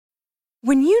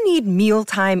When you need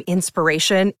mealtime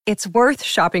inspiration, it's worth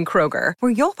shopping Kroger,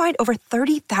 where you'll find over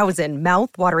 30,000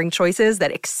 mouth-watering choices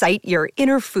that excite your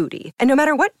inner foodie. And no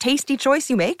matter what tasty choice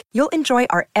you make, you'll enjoy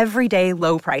our everyday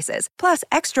low prices, plus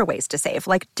extra ways to save,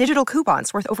 like digital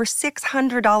coupons worth over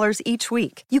 $600 each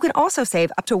week. You can also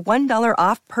save up to $1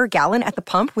 off per gallon at the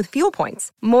pump with fuel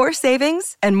points. More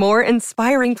savings and more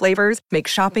inspiring flavors make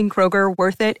shopping Kroger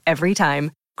worth it every time.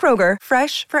 Kroger,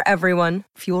 fresh for everyone.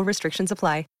 Fuel restrictions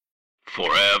apply.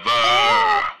 Forever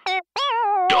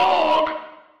Dog.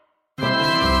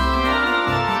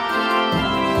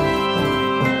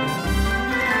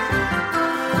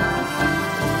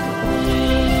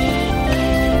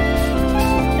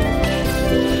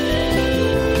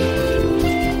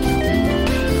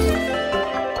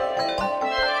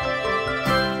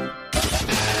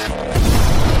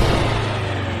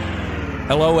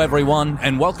 Hello, everyone,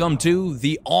 and welcome to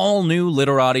the all-new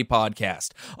Literati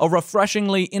Podcast, a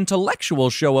refreshingly intellectual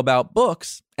show about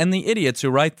books and the idiots who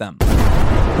write them.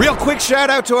 Real quick shout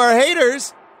out to our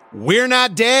haters. We're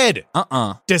not dead.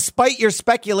 Despite your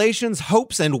speculations,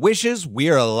 hopes, and wishes,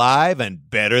 we're alive and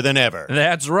better than ever.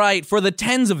 That's right. For the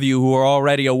tens of you who are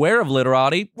already aware of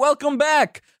Literati, welcome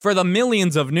back. For the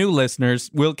millions of new listeners,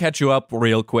 we'll catch you up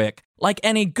real quick. Like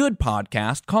any good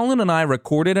podcast, Colin and I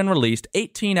recorded and released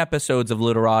 18 episodes of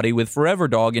Literati with Forever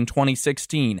Dog in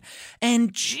 2016.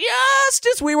 And just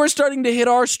as we were starting to hit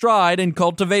our stride and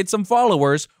cultivate some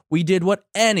followers, we did what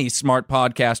any smart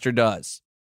podcaster does.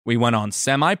 We went on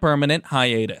semi-permanent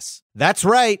hiatus. That's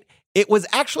right. It was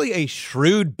actually a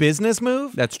shrewd business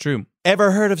move. That's true. Ever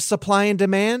heard of supply and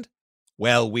demand?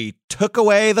 Well, we took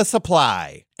away the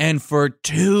supply. And for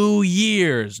 2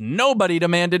 years, nobody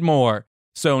demanded more.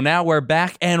 So now we're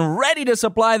back and ready to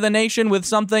supply the nation with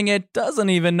something it doesn't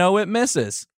even know it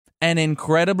misses. An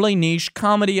incredibly niche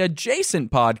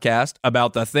comedy-adjacent podcast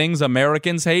about the things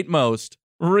Americans hate most,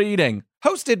 reading.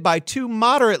 Hosted by two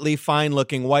moderately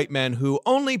fine-looking white men who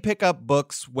only pick up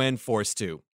books when forced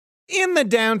to. In the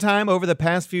downtime over the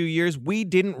past few years, we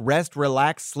didn't rest,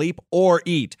 relax, sleep, or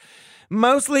eat.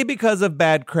 Mostly because of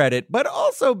bad credit, but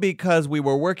also because we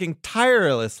were working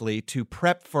tirelessly to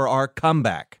prep for our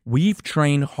comeback. We've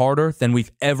trained harder than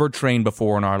we've ever trained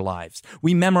before in our lives.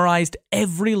 We memorized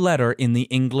every letter in the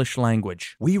English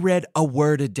language. We read a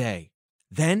word a day,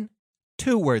 then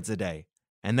 2 words a day,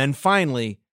 and then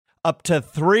finally, up to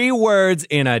 3 words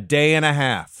in a day and a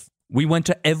half. We went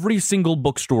to every single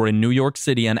bookstore in New York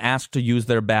City and asked to use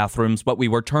their bathrooms, but we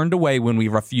were turned away when we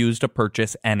refused to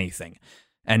purchase anything.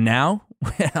 And now,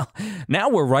 well, now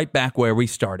we're right back where we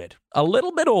started. A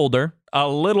little bit older, a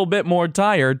little bit more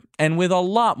tired, and with a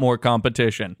lot more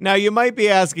competition. Now you might be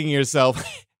asking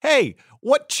yourself, hey,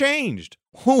 what changed?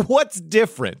 What's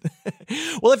different?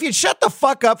 Well, if you'd shut the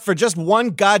fuck up for just one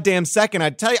goddamn second,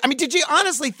 I'd tell you. I mean, did you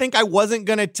honestly think I wasn't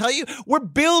going to tell you? We're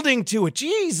building to it.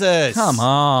 Jesus. Come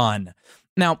on.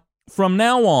 Now, from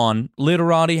now on,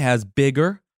 Literati has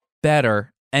bigger,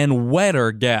 better, and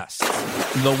wetter guests.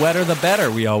 The wetter, the better,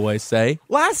 we always say.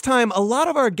 Last time, a lot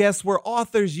of our guests were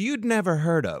authors you'd never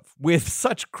heard of, with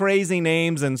such crazy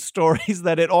names and stories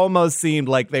that it almost seemed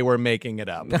like they were making it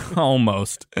up.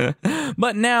 Almost.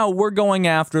 But now we're going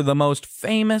after the most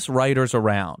famous writers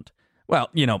around. Well,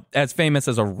 as famous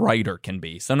as a writer can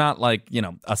be. So not like,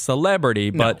 a celebrity,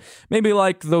 but maybe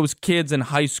like those kids in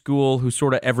high school who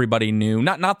sort of everybody knew.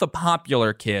 Not the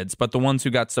popular kids, but the ones who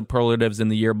got superlatives in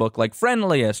the yearbook like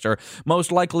friendliest or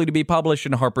most likely to be published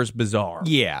in Harper's Bazaar.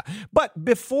 Yeah, but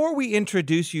before we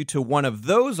introduce you to one of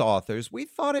those authors, we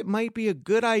thought it might be a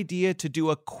good idea to do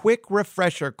a quick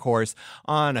refresher course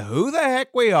on who the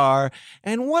heck we are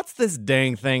and what's this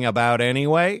dang thing about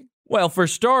anyway. Well, for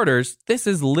starters, this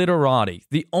is Literati,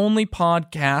 the only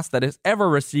podcast that has ever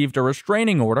received a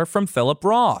restraining order from Philip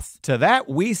Roth. To that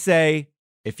we say,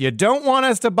 if you don't want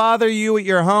us to bother you at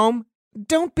your home,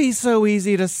 don't be so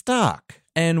easy to stalk.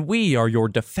 And we are your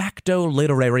de facto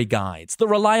literary guides, the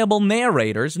reliable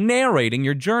narrators narrating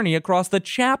your journey across the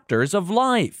chapters of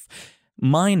life.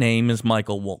 My name is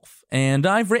Michael Wolf, and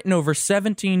I've written over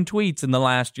 17 tweets in the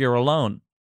last year alone.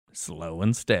 Slow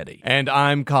and steady. And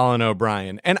I'm Colin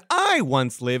O'Brien, and I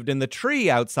once lived in the tree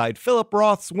outside Philip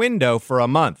Roth's window for a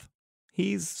month.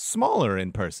 He's smaller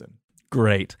in person.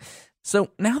 Great.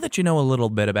 So now that you know a little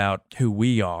bit about who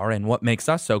we are and what makes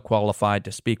us so qualified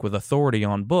to speak with authority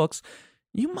on books,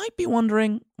 you might be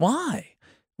wondering why.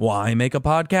 Why make a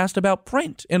podcast about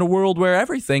print in a world where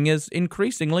everything is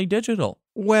increasingly digital?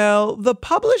 Well, the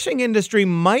publishing industry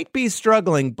might be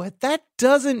struggling, but that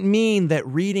doesn't mean that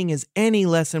reading is any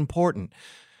less important.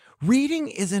 Reading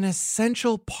is an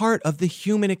essential part of the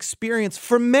human experience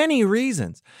for many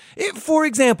reasons. For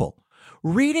example,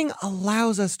 Reading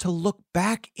allows us to look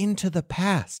back into the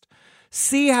past,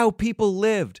 see how people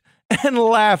lived, and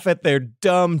laugh at their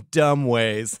dumb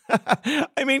ways.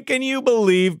 I mean, can you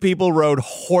believe people rode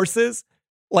horses?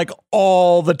 Like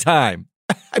all the time.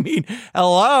 I mean,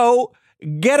 hello?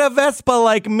 Get a Vespa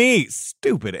like me,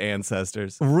 stupid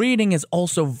ancestors. Reading is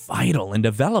also vital in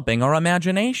developing our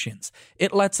imaginations.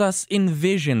 It lets us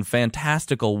envision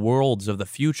fantastical worlds of the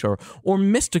future or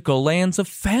mystical lands of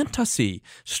fantasy,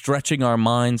 stretching our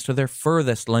minds to their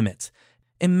furthest limits.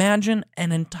 Imagine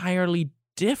an entirely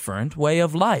different way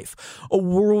of life, a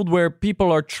world where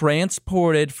people are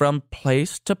transported from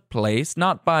place to place,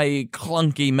 not by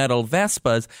clunky metal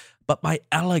Vespas, but by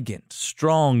elegant,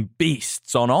 strong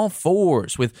beasts on all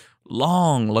fours with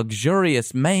long,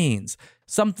 luxurious manes.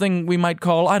 Something we might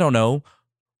call, I don't know,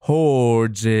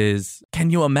 horses. Can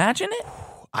you imagine it?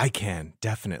 I can,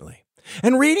 definitely.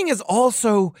 And reading is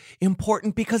also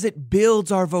important because it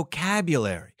builds our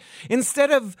vocabulary.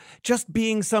 Instead of just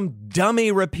being some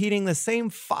dummy repeating the same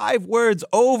 5 words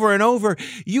over and over,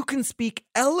 you can speak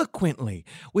eloquently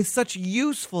with such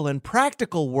useful and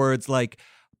practical words like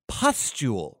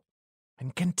pustule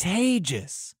and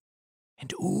contagious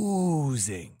and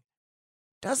oozing.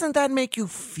 Doesn't that make you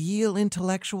feel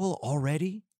intellectual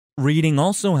already? Reading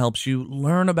also helps you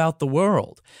learn about the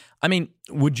world. I mean,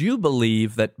 would you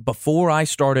believe that before I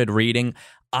started reading,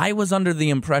 I was under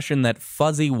the impression that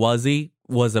Fuzzy Wuzzy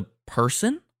was a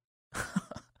person?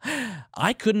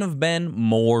 I couldn't have been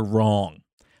more wrong.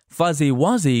 Fuzzy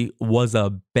Wuzzy was a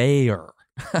bear.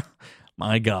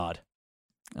 My God.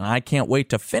 I can't wait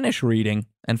to finish reading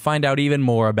and find out even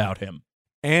more about him.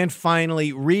 And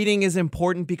finally, reading is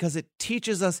important because it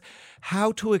teaches us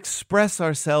how to express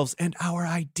ourselves and our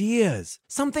ideas,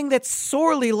 something that's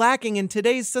sorely lacking in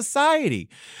today's society.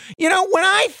 You know, when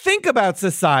I think about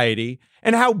society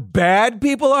and how bad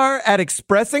people are at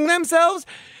expressing themselves,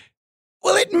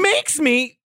 well, it makes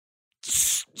me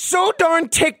so darn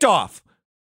ticked off,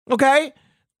 okay?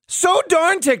 So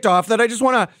darn ticked off that I just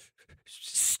want to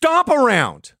stomp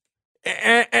around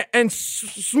and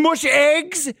smush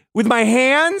eggs with my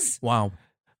hands. Wow.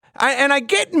 I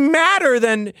get madder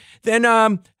than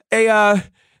a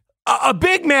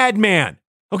big mad man.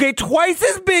 Okay, twice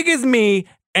as big as me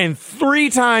and 3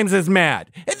 times as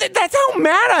mad. That's how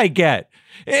mad I get.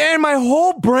 And my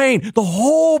whole brain,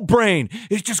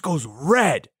 it just goes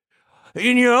red.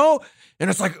 You know?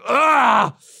 And it's like,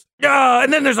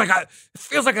 and then there's like it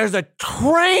feels like there's a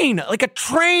train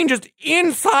just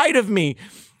inside of me.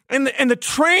 And the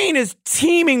train is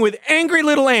teeming with angry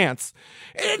little ants.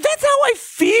 That's how I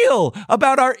feel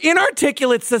about our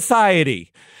inarticulate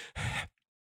society.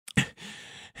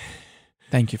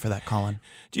 Thank you for that, Colin.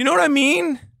 Do you know what I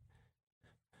mean?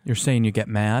 You're saying you get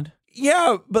mad?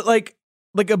 Yeah, but like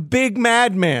a big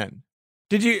madman.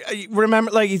 Did you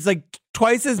remember? Like he's like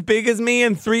twice as big as me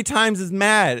and 3 times as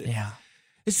mad. Yeah.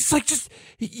 It's just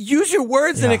use your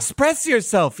words and express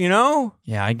yourself, you know?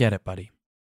 Yeah, I get it, buddy.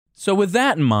 So with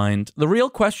that in mind, the real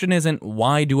question isn't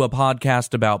why do a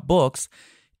podcast about books,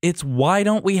 it's why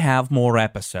don't we have more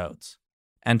episodes?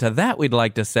 And to that we'd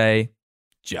like to say,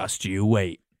 just you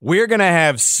wait. We're going to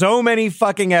have so many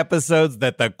fucking episodes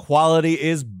that the quality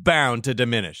is bound to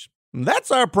diminish. That's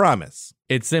our promise.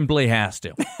 It simply has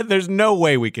to. There's no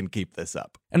way we can keep this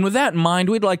up. And with that in mind,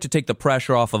 we'd like to take the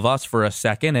pressure off of us for a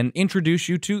second and introduce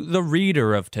you to the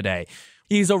reader of today.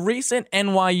 He's a recent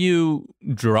NYU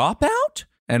dropout?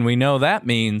 And we know that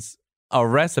means a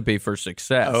recipe for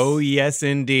success. Oh, yes,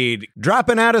 indeed.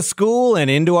 Dropping out of school and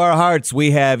into our hearts,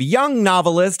 we have young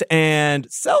novelist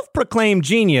and self-proclaimed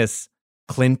genius,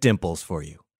 Clint Dimples, for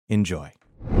you. Enjoy.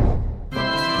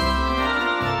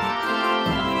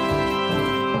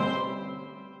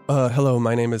 Hello,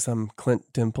 my name is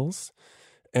Clint Dimples,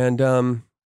 and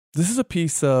this is a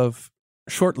piece of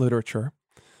short literature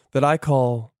that I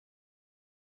call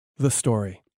The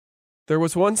Story. There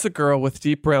was once a girl with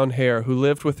deep brown hair who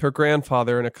lived with her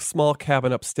grandfather in a small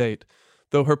cabin upstate.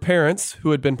 Though her parents,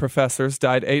 who had been professors,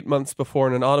 died 8 months before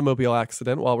in an automobile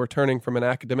accident while returning from an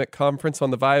academic conference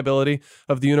on the viability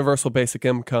of the universal basic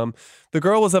income, the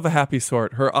girl was of a happy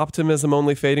sort, her optimism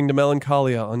only fading to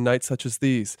melancholia on nights such as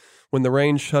these, when the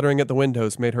rain shuddering at the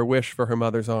windows made her wish for her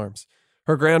mother's arms.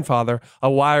 Her grandfather,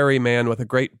 a wiry man with a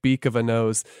great beak of a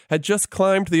nose, had just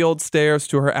climbed the old stairs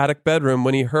to her attic bedroom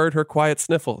when he heard her quiet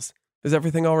sniffles. "Is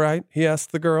everything all right?" he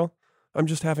asked the girl. "I'm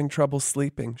just having trouble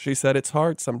sleeping," she said. "It's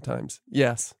hard sometimes."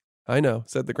 "Yes, I know,"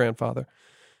 said the grandfather.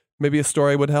 "Maybe a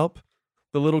story would help?"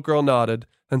 The little girl nodded,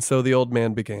 and so the old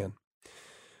man began.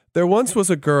 There once was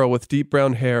a girl with deep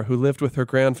brown hair who lived with her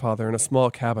grandfather in a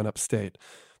small cabin upstate.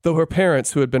 Though her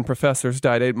parents, who had been professors,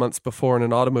 died 8 months before in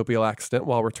an automobile accident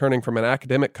while returning from an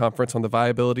academic conference on the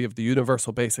viability of the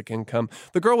universal basic income,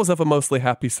 the girl was of a mostly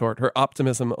happy sort, her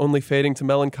optimism only fading to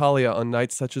melancholia on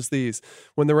nights such as these,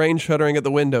 when the rain shuddering at the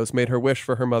windows made her wish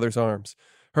for her mother's arms.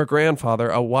 Her grandfather,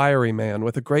 a wiry man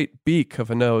with a great beak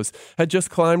of a nose, had just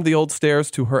climbed the old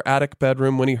stairs to her attic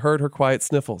bedroom when he heard her quiet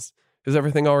sniffles. "Is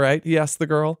everything all right?" he asked the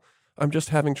girl. "I'm just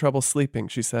having trouble sleeping,"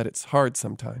 she said. "It's hard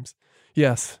sometimes."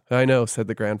 "Yes, I know," said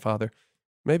the grandfather.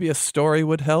 "Maybe a story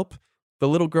would help?" The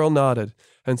little girl nodded,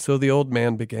 and so the old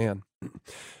man began.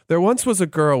 There once was a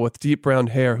girl with deep brown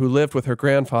hair who lived with her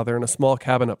grandfather in a small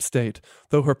cabin upstate,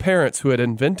 though her parents, who had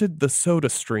invented the soda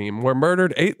stream, were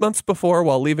murdered 8 months before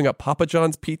while leaving a Papa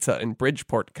John's pizza in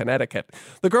Bridgeport, Connecticut.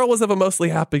 The girl was of a mostly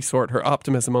happy sort, her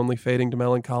optimism only fading to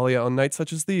melancholia on nights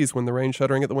such as these when the rain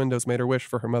shuddering at the windows made her wish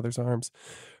for her mother's arms.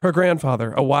 Her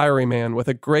grandfather, a wiry man with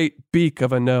a great beak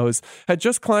of a nose, had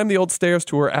just climbed the old stairs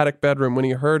to her attic bedroom when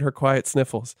he heard her quiet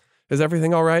sniffles. "Is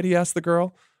everything all right?" he asked the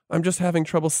girl. "I'm just having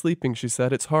trouble sleeping," she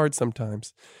said. "It's hard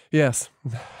sometimes." "Yes,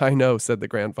 I know," said the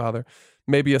grandfather.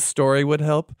 "Maybe a story would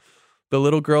help?" The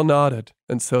little girl nodded,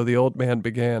 and so the old man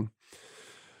began.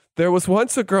 There was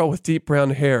once a girl with deep brown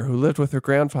hair who lived with her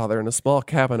grandfather in a small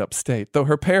cabin upstate, though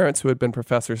her parents, who had been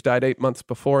professors, died 8 months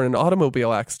before in an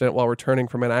automobile accident while returning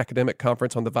from an academic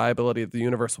conference on the viability of the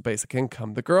universal basic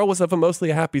income. The girl was of a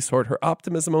mostly happy sort, her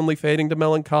optimism only fading to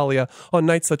melancholia on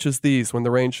nights such as these when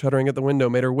the rain shuddering at the window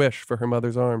made her wish for her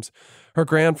mother's arms. Her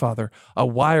grandfather, a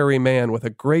wiry man with a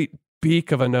great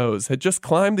beak of a nose, had just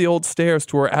climbed the old stairs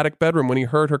to her attic bedroom when he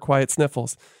heard her quiet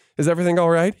sniffles. "Is everything all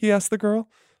right?" he asked the girl.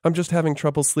 "I'm just having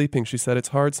trouble sleeping," she said. "It's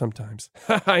hard sometimes."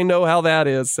 "I know how that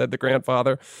is," said the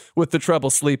grandfather, "with the trouble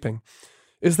sleeping."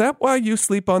 "Is that why you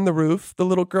sleep on the roof?" the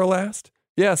little girl asked.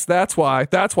 "Yes, that's why.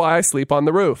 That's why I sleep on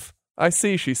the roof." "I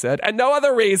see," she said. "And no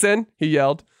other reason," he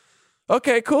yelled.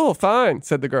 "Okay, cool, fine,"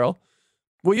 said the girl.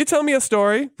 "Will you tell me a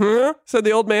story?" "Huh?" said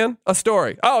the old man. "A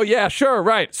story. Oh, yeah, sure,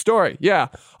 right, story, yeah.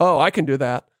 Oh, I can do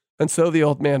that." And so the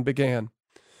old man began.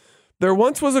 There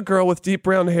once was a girl with deep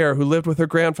brown hair who lived with her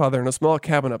grandfather in a small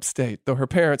cabin upstate, though her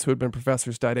parents, who had been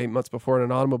professors, died 8 months before in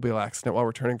an automobile accident while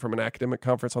returning from an academic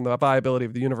conference on the viability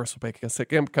of the universal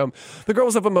basic income. The girl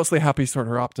was of a mostly happy sort,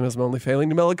 her optimism only failing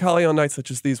to melancholy on nights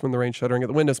such as these when the rain shuddering at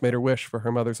the windows made her wish for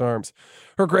her mother's arms.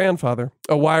 Her grandfather,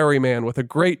 a wiry man with a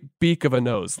great beak of a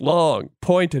nose, long,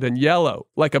 pointed, and yellow,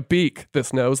 like a beak,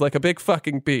 this nose, like a big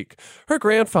fucking beak. Her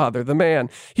grandfather, the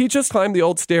man, he just climbed the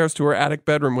old stairs to her attic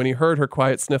bedroom when he heard her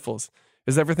quiet sniffles.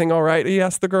 "Is everything all right?" he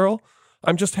asked the girl.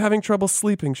 "I'm just having trouble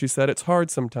sleeping," she said. "It's hard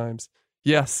sometimes."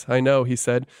 "Yes, I know," he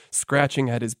said, scratching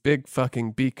at his big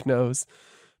fucking beak nose.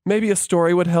 "Maybe a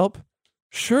story would help?"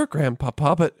 "Sure,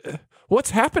 Grandpapa, but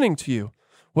what's happening to you?"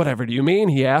 "Whatever do you mean?"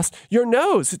 he asked. "Your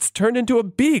nose, it's turned into a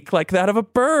beak like that of a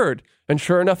bird." And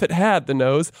sure enough, it had, the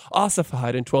nose,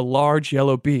 ossified into a large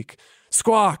yellow beak.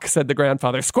 "Squawk," said the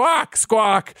grandfather. "Squawk,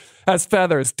 squawk," as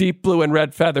feathers, deep blue and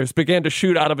red feathers, began to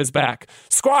shoot out of his back.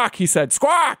 "Squawk," he said.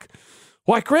 "Squawk."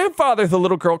 "Why, grandfather," the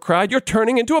little girl cried, "you're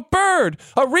turning into a bird.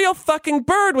 A real fucking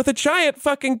bird with a giant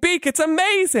fucking beak. It's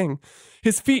amazing."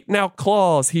 His feet now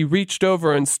claws, he reached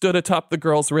over and stood atop the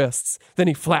girl's wrists. Then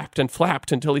he flapped and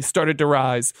flapped until he started to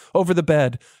rise, over the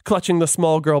bed, clutching the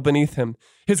small girl beneath him.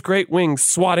 His great wings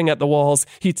swatting at the walls,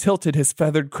 he tilted his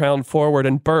feathered crown forward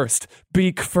and burst,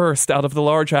 beak first, out of the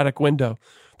large attic window.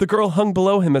 The girl hung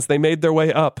below him as they made their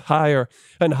way up, higher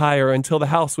and higher, until the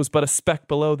house was but a speck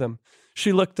below them.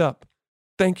 She looked up.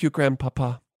 "Thank you,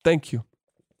 Grandpapa. Thank you.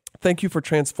 Thank you for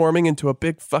transforming into a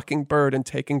big fucking bird and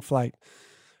taking flight."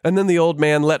 And then the old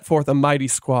man let forth a mighty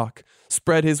squawk,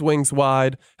 spread his wings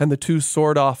wide, and the two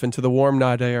soared off into the warm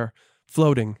night air,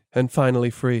 floating and finally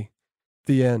free.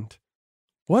 The end.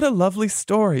 "What a lovely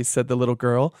story," said the little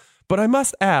girl. "But I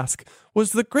must ask,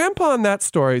 was the grandpa in that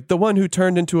story, the one who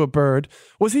turned into a bird,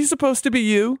 was he supposed to be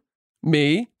you?"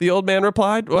 "Me?" the old man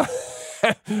replied.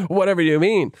 "Whatever you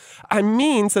mean." "I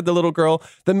mean," said the little girl,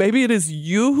 "that maybe it is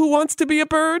you who wants to be a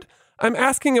bird? I'm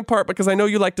asking in part because I know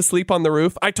you like to sleep on the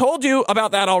roof." "I told you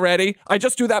about that already. I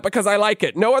just do that because I like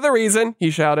it. No other reason,"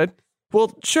 he shouted.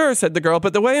 "Well, sure," said the girl,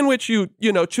 "but the way in which you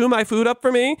chew my food up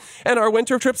for me and our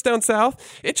winter trips down south,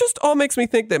 it just all makes me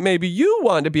think that maybe you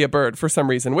want to be a bird for some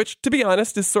reason, which, to be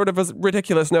honest, is sort of a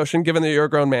ridiculous notion given that you're a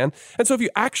grown man. And so if you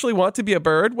actually want to be a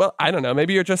bird, well, I don't know,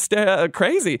 maybe you're just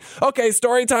crazy." "Okay,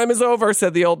 story time is over,"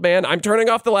 said the old man. "I'm turning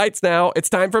off the lights now. It's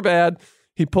time for bed."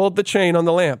 He pulled the chain on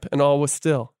the lamp and all was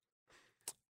still.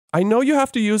 I know you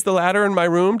have to use the ladder in my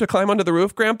room to climb onto the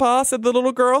roof, Grandpa, said the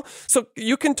little girl. So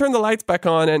you can turn the lights back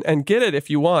on and get it if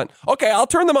you want. Okay, I'll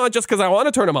turn them on just because I want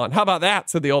to turn them on. How about that,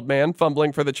 said the old man,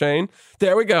 fumbling for the chain.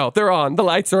 There we go. They're on. The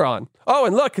lights are on. Oh,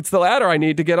 and look, it's the ladder I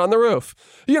need to get on the roof.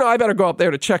 I better go up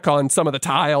there to check on some of the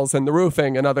tiles and the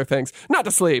roofing and other things. Not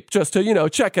to sleep, just to,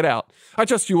 check it out.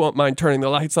 You won't mind turning the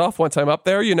lights off once I'm up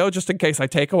there, just in case I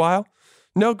take a while.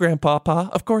 No, Grandpapa,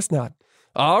 of course not.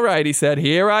 All right, he said,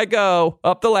 here I go,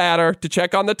 up the ladder to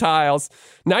check on the tiles.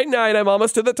 Night-night, I'm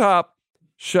almost to the top.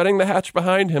 Shutting the hatch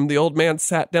behind him, the old man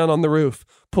sat down on the roof,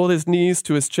 pulled his knees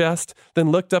to his chest,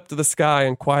 then looked up to the sky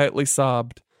and quietly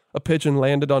sobbed. A pigeon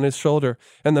landed on his shoulder,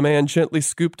 and the man gently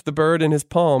scooped the bird in his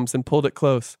palms and pulled it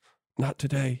close. Not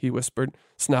today, he whispered,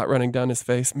 snot running down his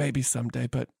face. Maybe someday,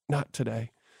 but not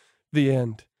today. The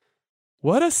end.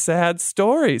 What a sad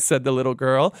story, said the little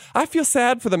girl. I feel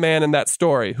sad for the man in that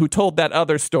story who told that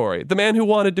other story, the man who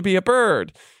wanted to be a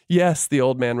bird. Yes, the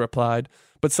old man replied,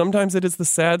 but sometimes it is the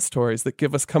sad stories that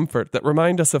give us comfort, that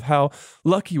remind us of how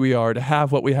lucky we are to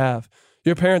have what we have.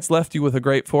 Your parents left you with a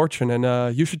great fortune,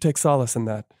 and you should take solace in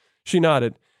that. She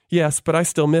nodded. Yes, but I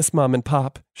still miss Mom and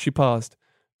Pop. She paused.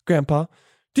 Grandpa,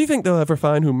 do you think they'll ever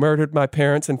find who murdered my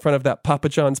parents in front of that Papa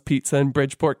John's Pizza in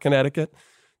Bridgeport, Connecticut?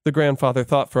 The grandfather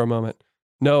thought for a moment.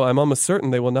 No, I'm almost certain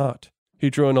they will not.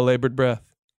 He drew in a labored breath.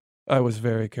 I was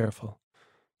very careful.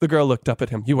 The girl looked up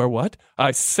at him. You were what? I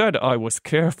said I was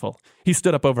careful. He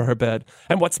stood up over her bed.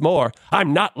 And what's more,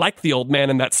 I'm not like the old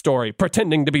man in that story,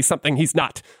 pretending to be something he's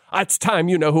not. It's time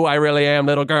you know who I really am,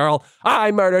 little girl. I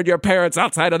murdered your parents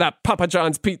outside of that Papa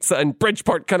John's Pizza in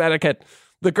Bridgeport, Connecticut.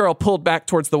 The girl pulled back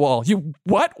towards the wall. You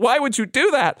what? Why would you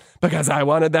do that? Because I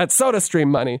wanted that SodaStream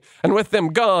money. And with them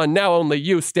gone, now only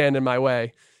you stand in my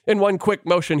way. In one quick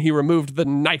motion, he removed the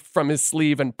knife from his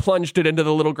sleeve and plunged it into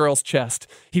the little girl's chest.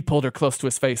 He pulled her close to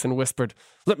his face and whispered,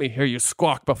 Let me hear you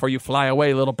squawk before you fly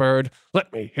away, little bird.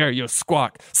 Let me hear you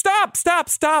squawk. Stop, stop,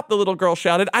 stop, the little girl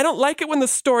shouted. I don't like it when the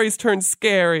stories turn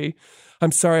scary.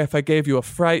 I'm sorry if I gave you a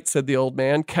fright, said the old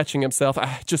man, catching himself.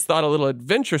 I just thought a little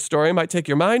adventure story might take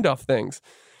your mind off things.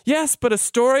 Yes, but a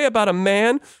story about a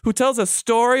man who tells a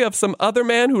story of some other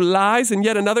man who lies and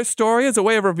yet another story as a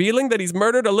way of revealing that he's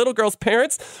murdered a little girl's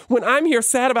parents when I'm here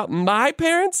sad about my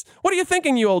parents? What are you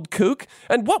thinking, you old kook?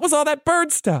 And what was all that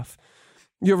bird stuff?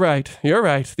 You're right,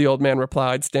 the old man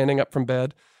replied, standing up from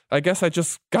bed. I guess I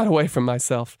just got away from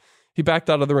myself. He backed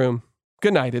out of the room.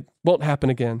 Good night, it won't happen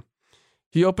again.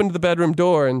 He opened the bedroom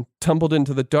door and tumbled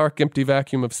into the dark, empty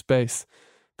vacuum of space.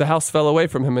 The house fell away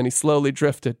from him and he slowly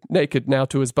drifted, naked now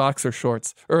to his boxer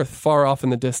shorts, earth far off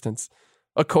in the distance.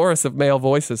 A chorus of male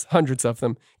voices, hundreds of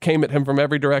them, came at him from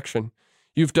every direction.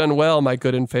 You've done well, my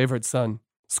good and favored son.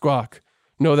 Squawk.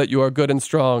 Know that you are good and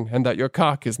strong, and that your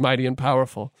cock is mighty and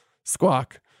powerful.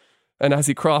 Squawk. And as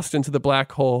he crossed into the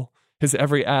black hole, his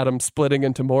every atom splitting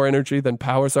into more energy than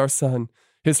powers our sun,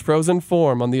 his frozen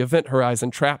form on the event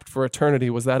horizon trapped for eternity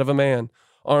was that of a man,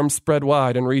 arms spread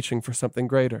wide and reaching for something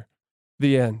greater.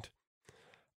 The end.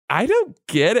 I don't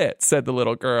get it, said the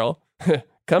little girl.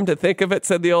 Come to think of it,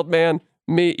 said the old man,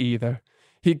 me either.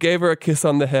 He gave her a kiss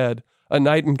on the head. A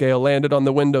nightingale landed on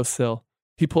the windowsill.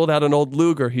 He pulled out an old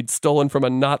Luger he'd stolen from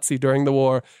a Nazi during the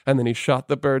war, and then he shot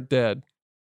the bird dead.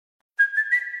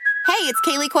 Hey, it's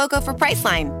Kaylee Cuoco for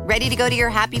Priceline. Ready to go to your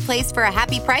happy place for a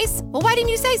happy price? Well, why didn't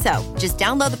you say so? Just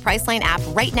download the Priceline app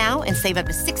right now and save up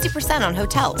to 60% on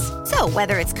hotels. So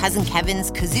whether it's Cousin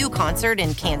Kevin's Kazoo Concert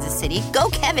in Kansas City, go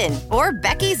Kevin, or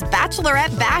Becky's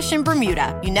Bachelorette Bash in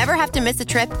Bermuda, you never have to miss a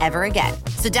trip ever again.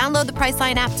 So download the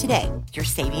Priceline app today. Your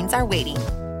savings are waiting.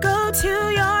 Go to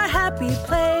your happy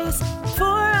place for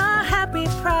a happy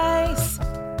price.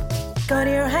 Go to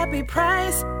your happy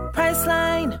price,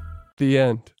 Priceline. The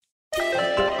end.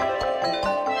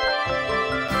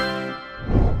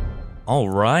 All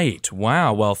right.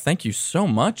 Wow. Well, thank you so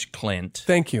much, Clint.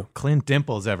 Thank you. Clint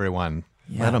Dimples, everyone.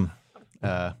 Yeah. Let him,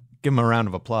 give him a round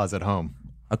of applause at home.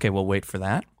 Okay, we'll wait for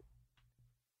that.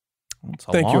 It's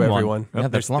a Thank long you, one. everyone. Yeah,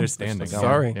 they're standing.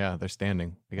 Sorry. Yeah, they're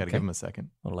standing. We got to give them a second.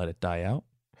 We'll let it die out.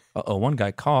 Uh-oh, one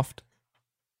guy coughed.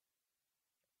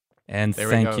 And There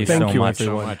we thank go. you Thank so you, much.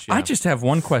 everyone. Yeah. I just have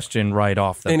one question right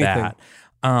off the Anything.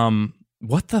 bat.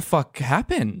 What the fuck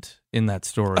happened in that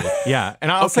story? Yeah,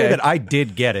 and I'll say Okay. that I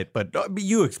did get it, but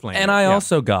you explain. And it. I Yeah.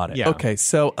 also got it. Yeah. Okay,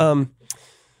 so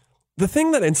the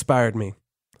thing that inspired me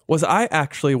was I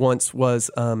actually once was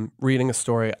reading a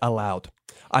story aloud.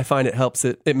 I find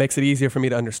it makes it easier for me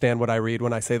to understand what I read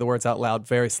when I say the words out loud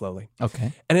very slowly.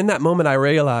 Okay. And in that moment I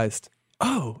realized,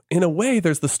 oh, in a way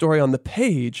there's the story on the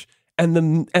page and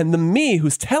the me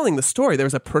who's telling the story.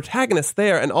 There's a protagonist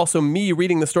there and also me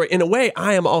reading the story. In a way,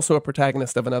 I am also a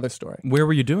protagonist of another story. Where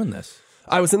were you doing this?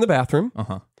 I was in the bathroom.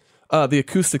 The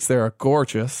acoustics there are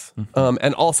gorgeous.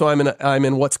 And also I'm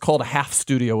in what's called a half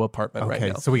studio apartment right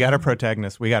now. So we got our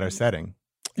protagonist. We got our setting.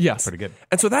 Yes. Pretty good.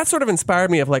 And so that sort of inspired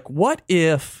me of like, what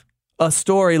if a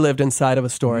story lived inside of a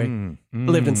story,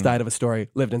 lived inside of a story,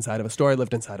 lived inside of a story,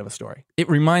 lived inside of a story. It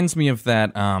reminds me of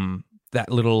that that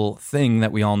little thing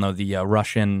that we all know, the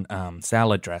Russian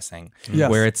salad dressing,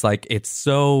 where it's like it's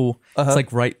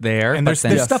like right there, And but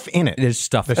there's stuff in it. There's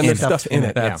stuff There's in it. stuff in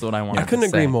it. That's what I want. I couldn't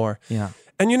agree more. Yeah.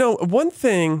 And one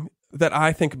thing that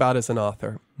I think about as an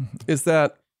author is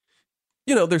that,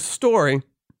 there's story,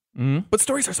 but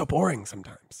stories are so boring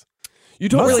sometimes. You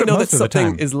don't really know that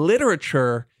something is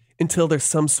literature until there's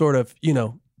some sort of,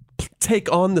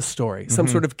 take on the story, some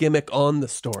sort of gimmick on the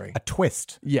story. A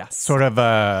twist. Yes. Sort of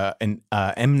an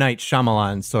M. Night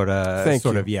Shyamalan sort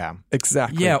of, yeah.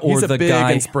 Exactly. Yeah, or he's a the big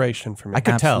guy- inspiration for me. I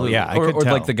could tell, Absolutely. yeah. I or could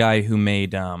tell. like the guy who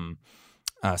made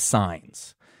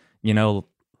Signs.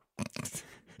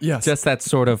 Yes. Just that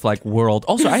sort of like world.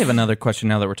 Also, I have another question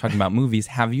now that we're talking about movies.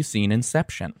 Have you seen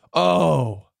Inception?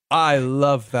 Oh, I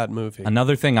love that movie.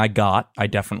 Another thing I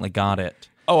definitely got it.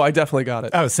 Oh, I definitely got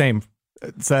it. Oh, same.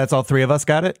 So that's all three of us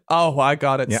got it? Oh, I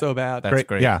got it Yeah. so bad. That's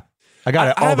great. Yeah. I got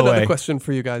it I all have the another way. question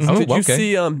for you guys. Oh, Did you okay.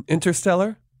 see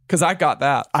Interstellar? Because I got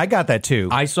that. I got that too.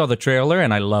 I saw the trailer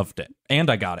and I loved it.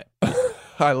 And I got it.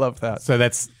 I love that.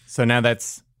 So now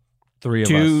that's Three of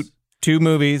two us. two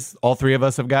movies all three of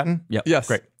us have gotten? Yep. Yes.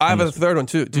 Great. I have a third one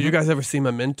too. Did you guys ever see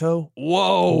Memento?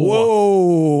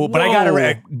 Whoa. But I got it Whoa.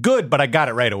 right. Good, but I got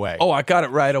it right away. Oh, I got it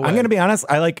right away. I'm going to be honest.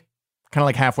 I kind of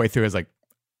like halfway through, I was like,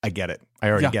 I get it. I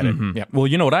already get it. Mhm. Yeah. Well,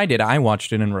 you know what I did? I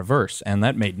watched it in reverse, and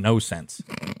that made no sense.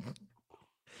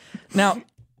 Now,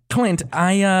 Clint,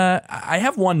 I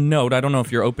have one note. I don't know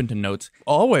if you're open to notes.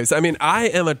 Always. I mean,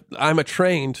 I'm a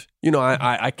trained,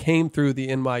 I came through the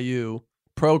NYU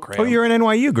program. Oh, you're an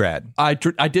NYU grad. I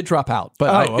did drop out,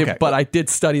 but I did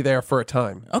study there for a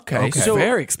time. Okay. It's So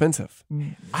very expensive.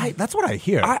 That's what I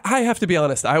hear. I have to be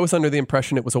honest. I was under the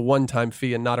impression it was a one-time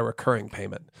fee and not a recurring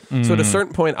payment. So at a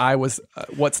certain point, I was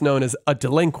what's known as a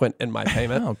delinquent in my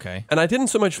payment. Okay. And I didn't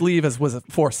so much leave as was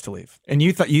forced to leave. And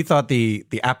you thought the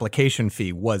application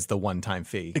fee was the one-time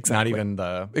fee, Exactly.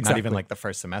 not Exactly. even like the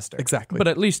first semester. Exactly. but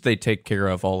at least they take care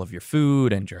of all of your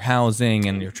food and your housing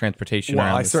and your transportation. well,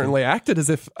 around I the certainly acted as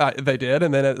if they did,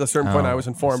 and then at a certain point, Oh, I was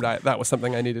informed that was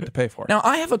something I needed to pay for. Now,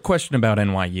 I have a question about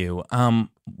NYU.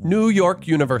 New York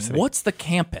University. What's the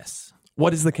campus?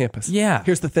 What is the campus? Yeah.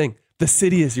 Here's the thing: the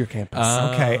city is your campus.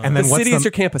 Okay, and the then what's city is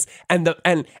your campus, and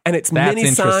its That's many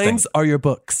interesting. signs are your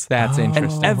books. That's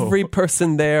interesting. Every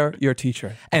person there, your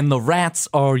teacher. And the rats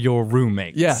are your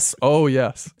roommates. Yes. Oh,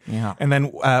 yes. Yeah. And then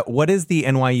what is the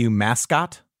NYU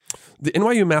mascot? The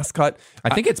NYU mascot.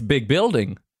 I think it's big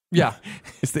building. Yeah,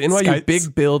 it's the NYU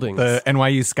big buildings. The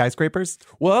NYU skyscrapers?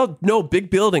 Well, no, big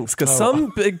buildings because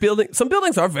some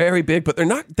buildings are very big, but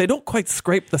they don't quite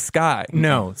scrape the sky.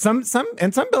 No, some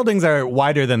buildings are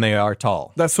wider than they are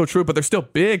tall. That's so true, but they're still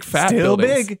big, fat Still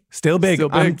buildings. big. Still big. Still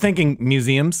I'm big. thinking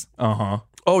museums, Uh-huh.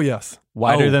 Oh yes,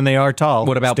 wider than they are tall.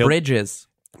 What about Still- bridges?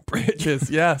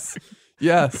 bridges. Yes,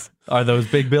 yes. Are those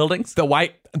big buildings? The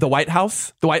White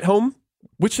House, the White Home.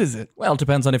 Which is it? Well, it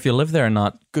depends on if you live there or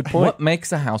not. Good point. What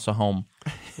makes a house a home?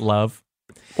 Love.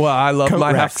 Well, I love Coat my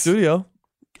half racks. studio.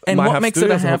 And My what half makes it a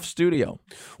studio's a half home. studio?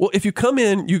 Well, if you come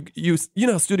in, you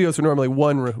know studios are normally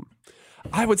one room.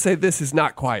 I would say this is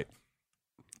not quite.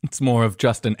 It's more of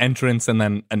just an entrance and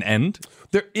then an end?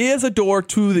 There is a door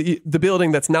to the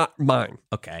building that's not mine.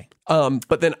 Okay.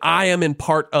 But then I am in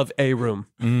part of a room.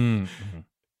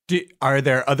 Are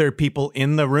there other people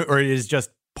in the room, or it is just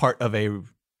part of a?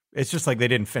 It's just like they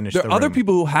didn't finish. There the are other room.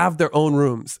 people who have their own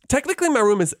rooms. Technically, my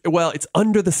room is, it's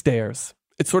under the stairs.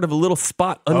 It's sort of a little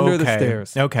spot under the Okay.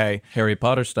 stairs. Okay, Harry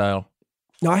Potter style.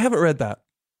 No, I haven't read that.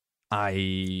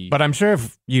 but I'm sure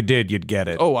if you did, you'd get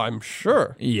it. Oh, I'm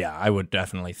sure. Yeah, I would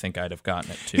definitely think I'd have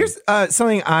gotten it too. Here's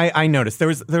something I noticed. There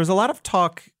was a lot of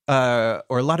talk or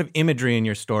a lot of imagery in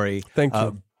your story. Thank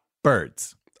you.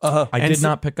 Birds. Uh-huh. I and did so-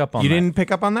 not pick up on You that. didn't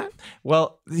pick up on that?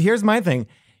 Well, here's my thing.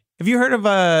 Have you heard of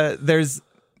there's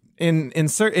in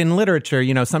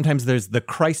literature, sometimes there's the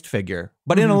Christ figure,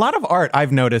 but in a lot of art,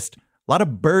 I've noticed a lot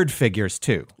of bird figures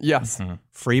too. Yes.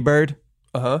 Free bird.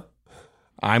 Uh-huh.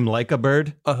 I'm like a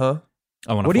bird. Uh-huh.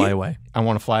 I want to What do fly you- away. I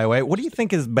want to fly away. What do you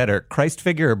think is better, Christ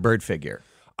figure or bird figure?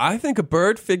 I think a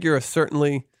bird figure is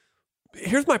certainly...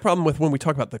 Here's my problem with when we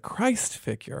talk about the Christ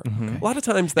figure. A lot of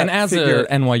times that And as figure... a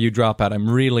NYU dropout, I'm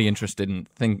really interested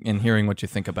in hearing what you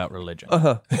think about religion.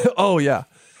 Oh, yeah.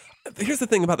 Here's the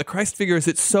thing about the Christ figure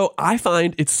is I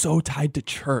find it's so tied to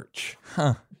church.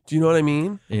 Huh. Do you know what I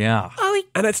mean? Yeah.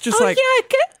 And it's just like...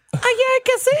 I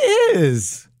guess it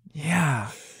is. Yeah.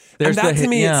 And that to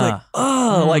me, it's like,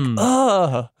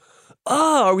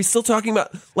 are we still talking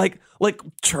about like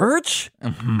church?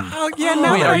 Oh yeah,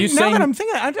 now, Wait, are you now saying- that I'm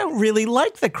thinking, I don't really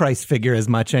like the Christ figure as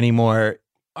much anymore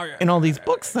in all these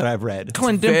books that I've read.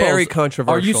 Clint very Dimples,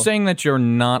 controversial. Are you saying that you're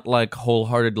not like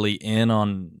wholeheartedly in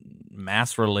on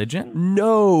mass religion?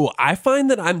 No, I find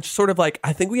that I'm sort of like,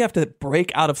 I think we have to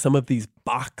break out of some of these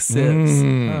boxes,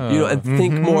 and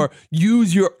think more,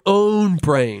 use your own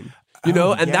brain, and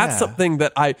that's something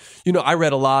that I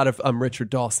read a lot of Richard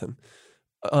Dawson.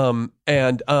 And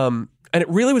it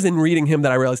really was in reading him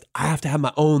that I realized I have to have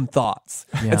my own thoughts.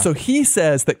 Yeah. And so he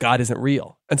says that God isn't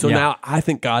real. And so Yeah. now I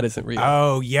think God isn't real.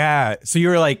 Oh yeah. So you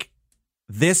were like,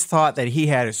 this thought that he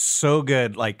had is so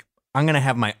good. Like, I'm going to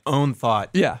have my own thought.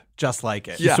 Yeah. Just like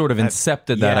it. You Yeah. sort of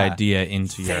incepted that yeah. idea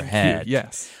into your head.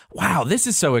 Yes. Wow, this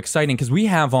is so exciting because we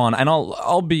have on, and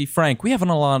I'll be frank, we have on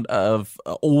a lot of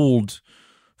old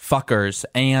fuckers,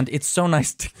 and it's so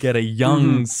nice to get a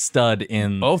young stud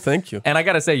in. Oh, thank you. And I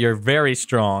gotta say, you're very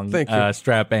strong, Thank you.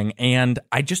 strapping. And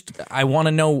I want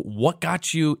to know what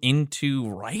got you into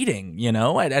writing.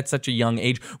 At such a young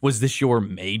age. Was this your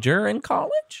major in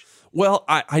college? Well,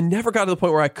 I never got to the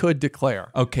point where I could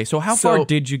declare. Okay, so how far So-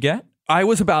 did you get? I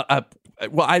was about,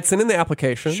 I'd sent in the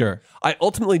application. Sure. I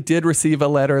ultimately did receive a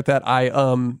letter that I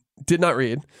did not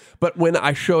read, but when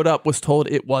I showed up was told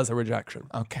it was a rejection.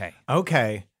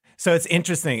 Okay. So it's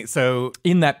interesting. So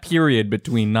In that period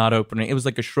between not opening, it was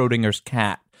like a Schrodinger's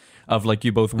cat of like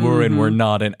you both were and were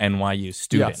not an NYU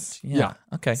student. Yes. Yeah. Yeah.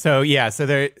 Okay. so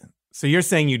you're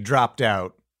saying you dropped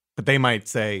out, but they might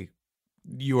say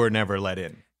you were never let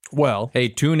in. Well, Hey,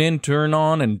 tune in, turn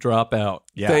on, and drop out.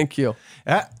 Yeah. thank you.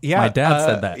 Yeah. My dad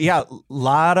said that. Yeah.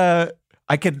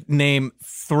 I could name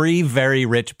 3 very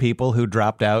rich people who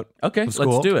dropped out. Okay, of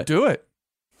school. let's do it. Do it.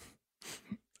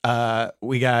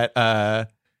 We got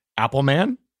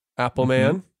Appleman.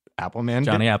 Appleman. Appleman.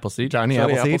 Johnny Appleseed. Johnny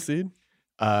Johnny Appleseed.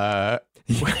 Appleseed.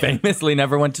 He famously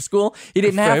never went to school. He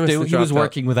didn't have to. Famously He was dropped out.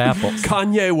 working with apples.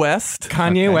 Kanye West.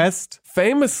 Kanye West.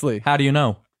 Famously. How do you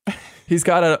know? He's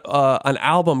got an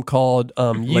album called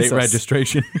Late Yeezus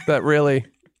registration. that really...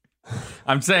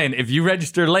 I'm saying if you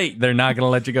register late, they're not going to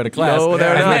let you go to class. No,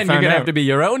 they're and not. then you're Found going to out. have to be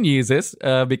your own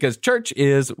Yeezus because church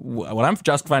is, what I'm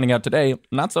just finding out today,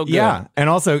 not so good. Yeah. And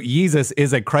also, Jesus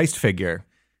is a Christ figure.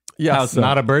 Yes.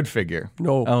 Not a bird figure.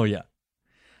 No. Oh, yeah.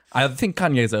 I think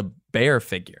Kanye's a bear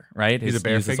figure, right? He's a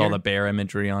bear uses all figure? the bear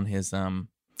imagery on his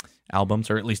albums,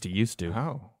 or at least he used to.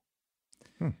 Oh.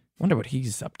 Wonder what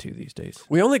he's up to these days.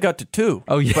 We only got to 2.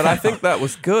 Oh, yeah. But I think that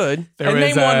was good. And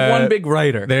name one big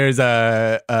writer. There's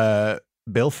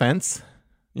Bill Fence.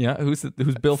 Yeah, who's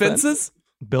Bill Fences?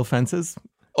 Bill Fences.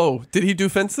 Oh, did he do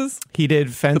fences? He did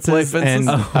play Fences, Fences? and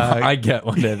I get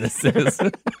what this is.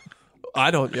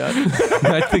 I don't yet.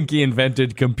 I think he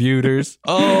invented computers.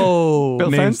 Oh.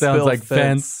 Bill Name Fence? sounds Bill like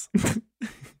fence.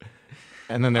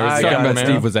 and then there was I the Talking got about other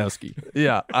Steve man. Wazowski.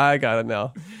 Yeah, I got it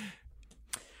now.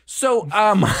 So, my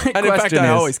And in fact, question I is,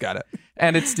 always got it.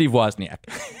 and it's Steve Wozniak.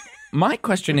 My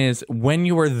question is, when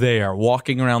you were there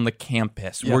walking around the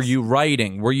campus, were Yes. you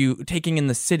writing? Were you taking in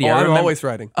the city? Oh, I I'm remember- always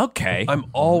writing. Okay. I'm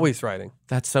always writing.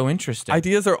 That's so interesting.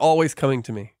 Ideas are always coming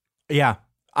to me. Yeah.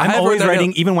 I I'm have always written down-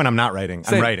 writing, even when I'm not writing.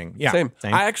 Same. I'm writing. Yeah. Same.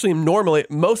 I actually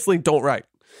mostly don't write,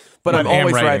 but I'm I am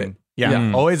always writing. writing.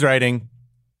 Yeah. Always writing.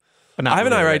 But not I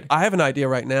really writing. have an idea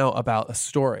right now about a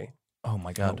story oh,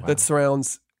 my God. that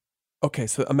surrounds. Okay,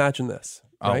 so imagine this,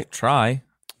 I'll right? try.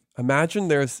 Imagine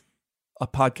there's a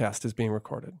podcast is being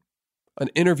recorded, an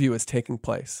interview is taking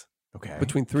place Okay.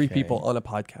 between 3 people on a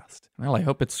podcast, Well, I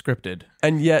hope it's scripted.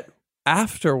 and yet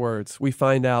afterwards we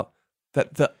find out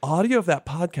that the audio of that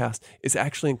podcast is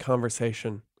actually in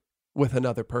conversation with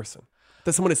another person.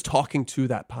 That someone is talking to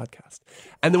that podcast.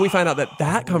 And then we find out that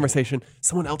that conversation,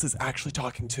 someone else is actually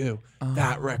talking to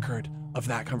that record of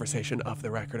that conversation of the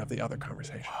record of the other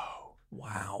conversation.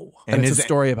 Wow. And it's is a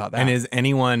story about that. And is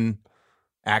anyone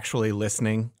actually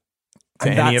listening to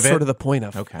And any that's of it? sort of the point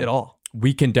of Okay. it all.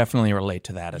 We can definitely relate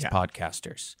to that as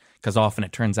podcasters because often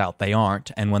it turns out they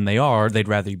aren't. And when they are, they'd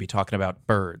rather you be talking about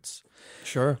birds.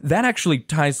 Sure. That actually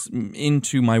ties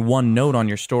into my one note on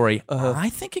your story. I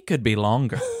think it could be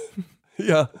longer.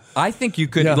 Yeah. I think you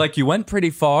could, Yeah. like, you went pretty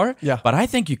far, Yeah. but I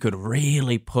think you could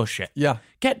really push it. Yeah.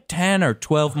 Get 10 or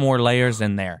 12 more layers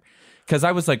in there. Because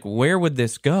I was like, where would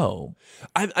this go?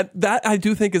 That I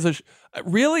do think is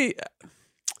really,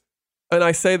 and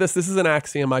I say this is an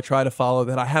axiom I try to follow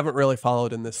that I haven't really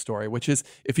followed in this story, which is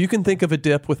if you can think of a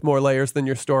dip with more layers than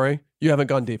your story, you haven't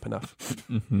gone deep enough.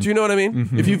 Do you know what I mean?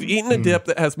 If you've eaten a dip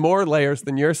that has more layers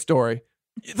than your story,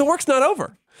 the work's not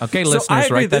over. Okay, So listeners, I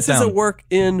agree. write that This is down. a work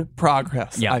in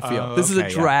progress, Yeah. I feel. Oh, this is a okay,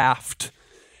 yeah. draft.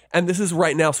 And this is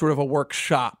right now sort of a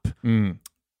workshop, you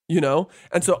know?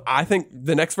 And so I think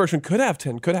the next version could have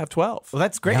 10, could have 12. Well,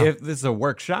 that's great. Yeah. If this is a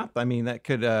workshop, I mean, that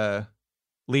could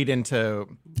lead into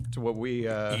what we...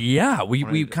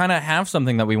 we kind of have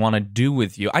something that we want to do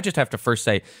with you. I just have to first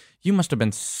say, you must have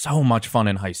been so much fun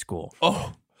in high school.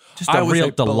 Oh, Just a was real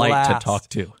a delight blast. to talk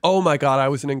to. Oh my God, I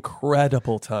was an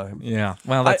incredible time. Yeah,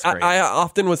 well, that's great. I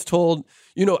often was told,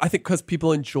 you know, I think because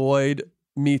people enjoyed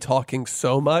me talking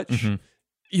so much,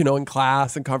 you know, in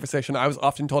class and conversation, I was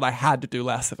often told I had to do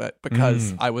less of it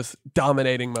because I was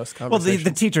dominating most Well, conversations.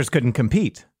 the teachers couldn't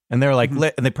compete. And they were like,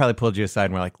 and they probably pulled you aside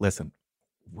and were like, listen,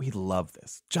 we love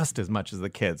this just as much as the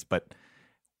kids, but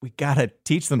we got to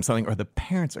teach them something or the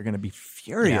parents are going to be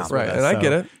furious. right, with us. and I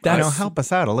get it. Help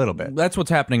us out a little bit. That's what's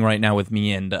happening right now with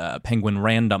me and Penguin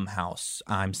Random House.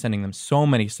 I'm sending them so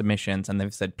many submissions, and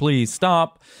they've said, please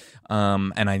stop.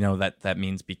 And I know that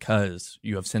means because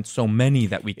you have sent so many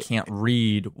that we can't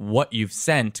read what you've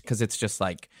sent because it's just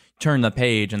like turn the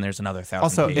page and there's another 1,000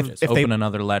 Also, pages. if Open they-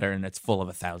 another letter and it's full of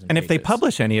 1,000 And pages. if they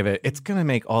publish any of it, it's going to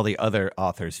make all the other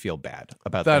authors feel bad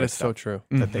about That their is so stuff true.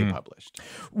 that they published.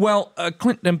 Well,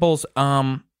 Clint Dimples,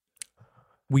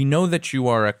 we know that you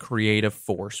are a creative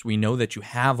force. We know that you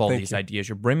have all Thank these you. ideas.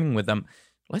 You're brimming with them.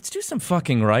 Let's do some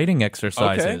fucking writing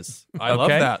exercises. I love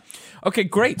that. Okay,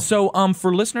 great. So,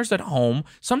 for listeners at home,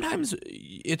 sometimes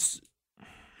it's,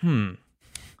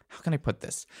 how can I put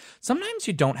this? Sometimes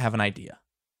you don't have an idea,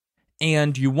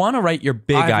 and you want to write your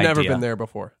big idea. I've never been there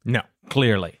before. No.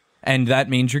 Clearly, and that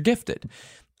means you're gifted.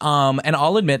 And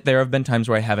I'll admit there have been times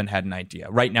where I haven't had an idea.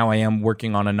 Right now, I am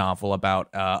working on a novel about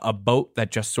a boat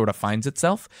that just sort of finds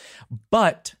itself.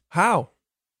 But, How?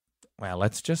 well,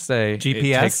 let's just say GPS?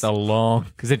 it takes a long.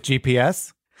 Is it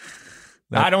GPS?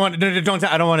 I don't want to. Don't.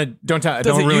 I don't want to. Don't. Does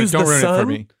Don't it ruin. use Don't the ruin it for sun?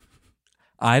 me.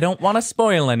 I don't want to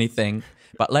spoil anything,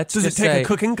 but let's Does it just take say a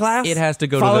cooking class? it has to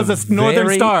go Follows to a the northern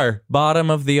very star.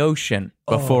 bottom of the ocean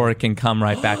before it can come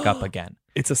right back up again.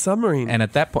 It's a submarine. And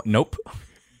at that point, nope.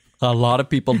 A lot of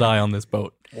people die on this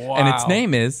boat. And its Wow.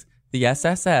 name is the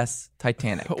SSS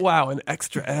Titanic. Wow, an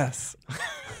extra S.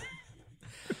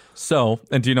 So,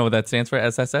 and do you know what that stands for,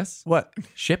 SSS? What?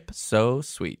 Ship So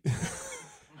Sweet.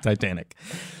 Titanic.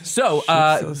 So,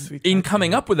 So Sweet in Titanic.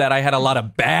 coming up with that, I had a lot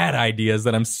of bad ideas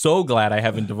that I'm so glad I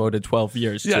haven't devoted 12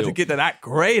 years Yeah, to. to get to that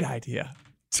great idea.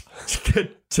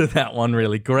 Get to that one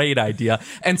really great idea.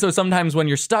 And so sometimes when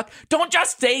you're stuck, don't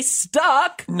just stay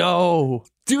stuck. No.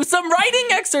 Do some writing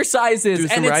exercises. Do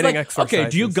some and it's writing like, okay,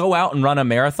 do you exercises. go out and run a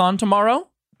marathon tomorrow,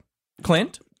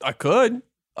 Clint? I could.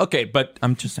 Okay, but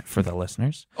I'm just for the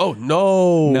listeners. Oh,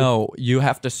 no. No, you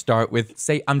have to start with,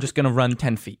 say, I'm just going to run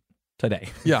 10 feet today.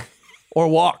 Yeah. Or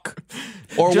walk.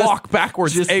 Or Just- walk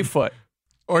backwards just- a foot.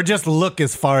 Or just look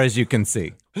as far as you can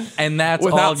see. And that's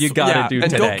all you got to do and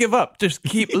today. don't give up. Just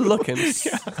keep looking.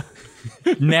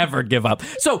 Never give up.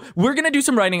 So we're going to do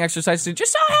some writing exercises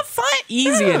just so how fun,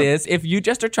 easy it is if you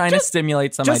just are trying to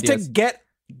stimulate some Just ideas. to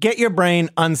get your brain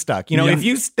unstuck. You know, Yeah. if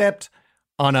you stepped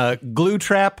on a glue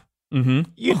trap,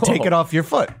 you'd take it off your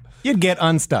foot. You'd get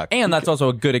unstuck. And that's also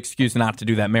a good excuse not to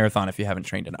do that marathon if you haven't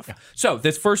trained enough. So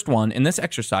this first one, in this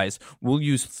exercise, we'll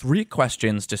use 3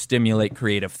 questions to stimulate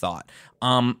creative thought.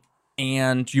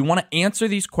 And you want to answer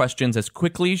these questions as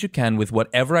quickly as you can with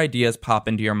whatever ideas pop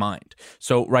into your mind.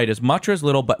 So write as much or as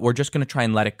little, but we're just going to try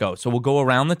and let it go. So we'll go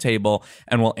around the table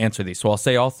and we'll answer these. So I'll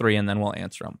say all 3 and then we'll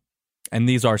answer them. And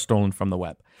these are stolen from the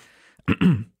web.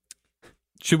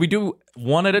 Should we do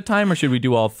one at a time or should we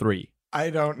do all 3? I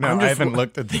don't know. I'm I just- haven't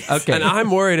looked at these. Okay. And I'm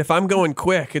worried if I'm going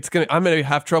quick, I'm going to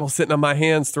have trouble sitting on my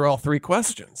hands through all 3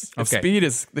 questions. If Okay. speed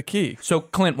is the key. So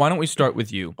Clint, why don't we start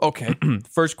with you? Okay.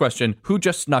 First question, who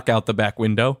just snuck out the back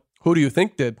window? Who do you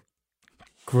think did?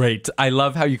 Great. I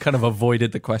love how you kind of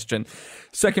avoided the question.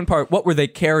 Second part, what were they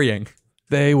carrying?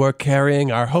 They were carrying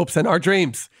our hopes and our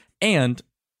dreams. And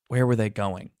where were they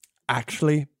going?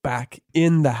 Actually, back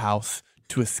in the house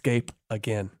to escape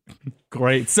again.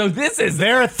 Great. So this is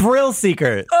They're a thrill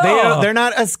seeker. They're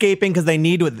not escaping because they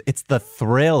need. It's the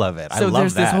thrill of it. I so love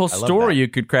there's this that. whole I love story that. you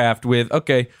could craft with,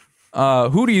 okay,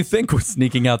 who do you think was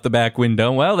sneaking out the back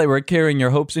window? Well, they were carrying your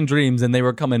hopes and dreams and they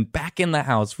were coming back in the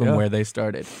house from Yeah. where they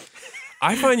started.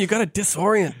 I find you got to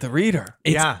disorient the reader.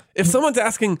 Yeah. If someone's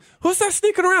asking, who's that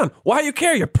sneaking around? Why you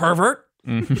care, you pervert?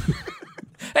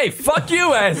 Hey, fuck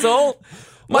you, asshole.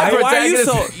 My Why are you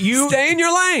protagonist- so... Stay in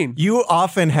your lane. You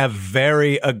often have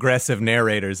very aggressive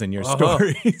narrators in your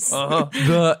stories.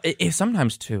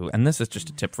 Sometimes too, and this is just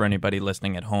a tip for anybody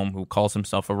listening at home who calls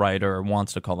himself a writer or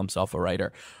wants to call himself a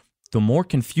writer. The more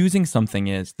confusing something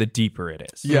is, the deeper it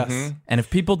is. Yes. And if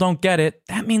people don't get it,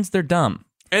 that means they're dumb.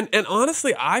 And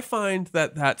honestly, I find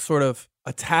that sort of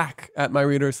attack at my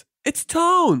readers It's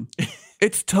tone.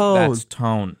 It's tone. That's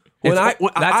tone. When I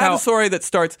That's have how- a story that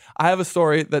starts,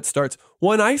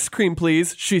 "One ice cream,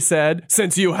 please," she said,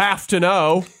 "since you have to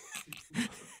know."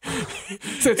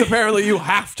 Since apparently you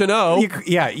have to know.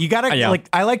 You gotta Yeah. like.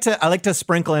 I like to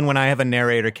sprinkle in when I have a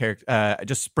narrator character.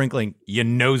 Just sprinkling, you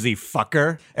nosy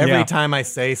fucker, every Yeah. time I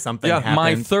say something. Yeah, happens.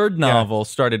 My third novel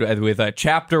started with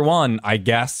chapter 1, I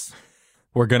guess.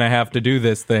 We're going to have to do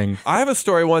this thing. I have a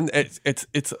story one. It's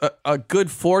a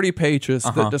good 40 pages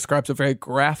that describes a very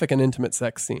graphic and intimate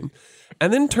sex scene,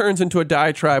 and then turns into a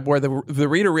diatribe where the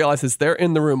reader realizes they're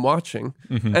in the room watching,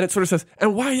 and it sort of says,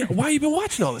 "And why you been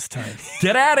watching all this time?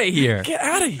 Get out of here. Get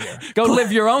out of here! Go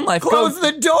live your own life. Close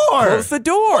the door. Close the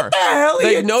door!" What the hell?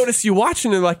 They notice you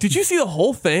watching, and they're like, "Did you see the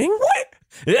whole thing? What?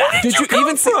 Did you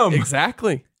even see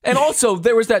exactly?" And also,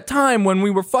 there was that time when we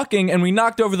were fucking and we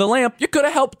knocked over the lamp. You could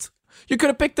have helped. You could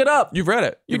have picked it up. You've read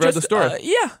it. You've read the story.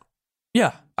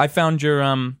 Yeah. I found your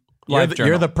life journal.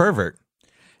 You're the pervert.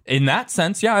 In that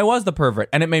sense, yeah, I was the pervert.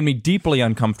 And it made me deeply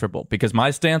uncomfortable because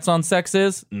my stance on sex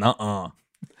is, nuh-uh.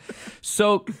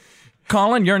 So,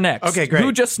 Colin, you're next. Okay, great.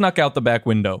 Who just snuck out the back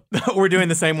window? We're doing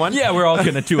the same one. Yeah, we're all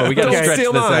going to do it. We got to Don't stretch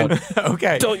steal this mine. out.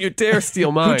 Okay. Don't you dare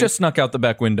steal mine. Who just snuck out the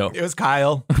back window? It was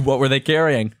Kyle, What were they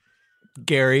carrying?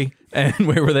 Gary, And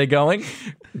where were they going?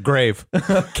 Grave.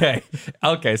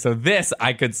 Okay. So this,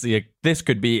 I could see, this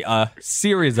could be a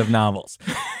series of novels.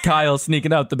 Kyle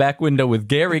sneaking out the back window with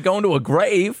Gary going to a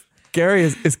grave. Gary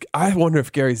is I wonder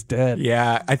if Gary's dead.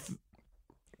 Yeah, If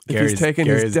he's taking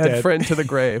his dead friend to the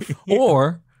grave.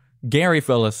 Or Gary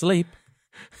fell asleep.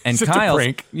 And Just a Kyle's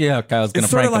prank. Yeah, Kyle's going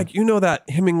It's to sort prank of like, you know that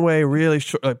Hemingway really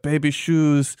short, like baby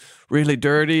shoes, really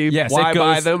dirty. Yes, Why it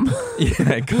buy goes- them? him.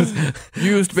 Yeah, it goes,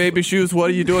 Used baby shoes. What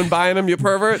are you doing buying them, you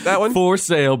pervert? That one? for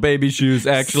sale baby shoes.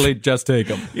 Actually, just take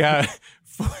them. Yeah,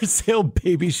 for sale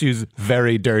baby shoes,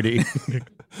 very dirty.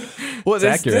 Well,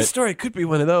 accurate. this story could be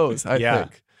one of those, I Yeah.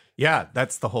 think. Yeah,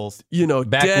 that's the whole. You know,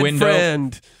 Back dead window.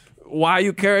 friend. Why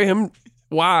you carry him?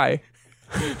 Why?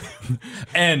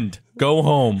 End. Go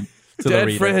home. To the Dead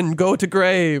reader. friend, go to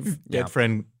grave. Dead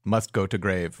friend must go to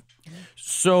grave.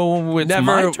 So it's my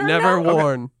Never, turn never now?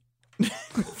 worn.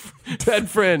 Dead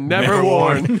friend, never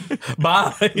worn.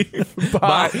 Bye.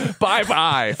 Bye. Bye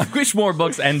bye. I wish more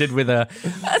books ended with a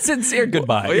sincere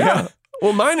goodbye. Yeah.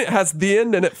 Well, mine it has the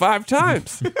end in it 5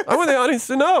 times. I want the audience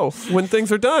to know when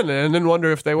things are done and then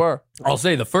wonder if they were. I'll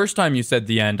say the first time you said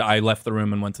the end, I left the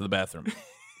room and went to the bathroom.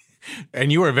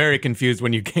 And you were very confused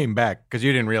when you came back because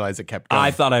you didn't realize it kept going.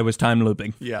 I thought I was time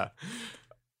looping. Yeah.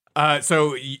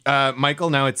 So,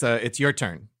 Michael, now it's your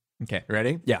turn. Okay.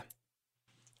 Ready? Yeah.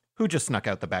 Who just snuck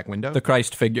out the back window? The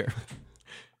Christ figure.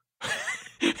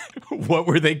 What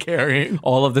were they carrying?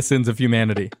 All of the sins of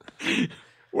humanity.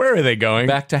 Where are they going?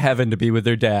 Back to heaven to be with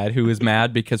their dad, who is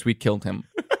mad because we killed him.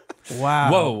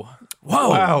 Wow. Whoa.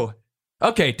 Wow.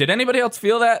 Okay, did anybody else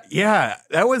feel that? Yeah,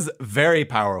 that was very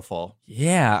powerful.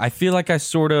 Yeah, I feel like I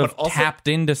sort of But also- tapped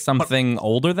into something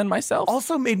older than myself.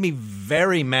 Also made me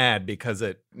very mad because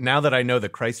now that I know the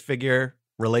Christ figure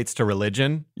relates to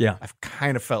religion, Yeah. I've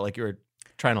kind of felt like you were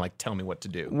trying to tell me what to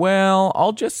do. Well,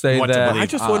 I'll just say What to that believe. I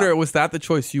just wonder, was that the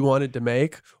choice you wanted to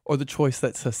make or the choice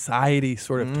that society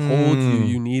sort of told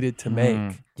you needed to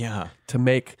make? Yeah. To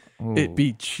make it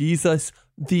be Jesus,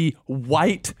 the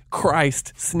white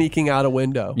Christ, sneaking out a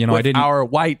window You know, I with didn't- our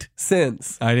white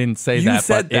sins. I didn't say You that,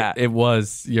 said but that. It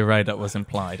was, you're right, it was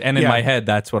implied. And in Yeah. my head,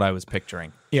 that's what I was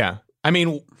picturing. Yeah. I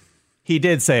mean, he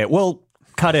did say it. We'll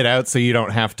cut it out so you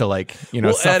don't have to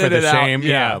We'll suffer edit the it out, shame.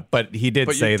 yeah. But he did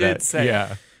But you say did that. say it.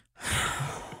 Yeah.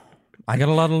 I got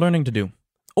a lot of learning to do.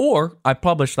 Or I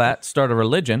publish that, start a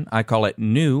religion. I call it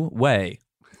New Way.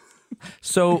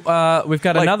 So we've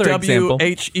got Like another example.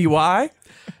 WHEY?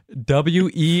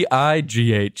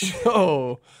 WEIGH.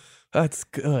 Oh, that's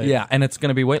good. Yeah, and it's going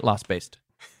to be weight loss based.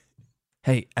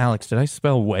 Hey, Alex, did I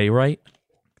spell way right?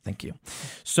 Thank you.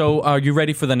 So are you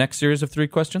ready for the next series of 3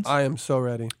 questions? I am so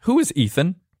ready. Who is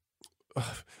Ethan?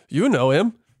 You know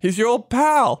him. He's your old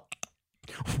pal.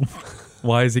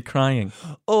 Why is he crying?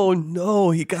 Oh no,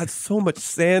 he got so much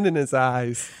sand in his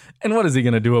eyes. And what is he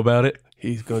going to do about it?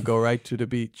 He's going to go right to the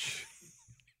beach.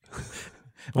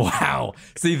 Wow.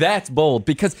 See, that's bold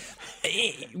because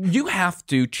you have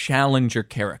to challenge your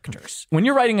characters. When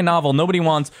you're writing a novel, nobody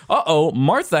wants,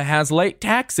 Martha has late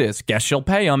taxes. Guess she'll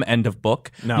pay them. End of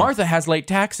book. No. Martha has late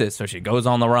taxes, so she goes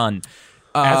on the run.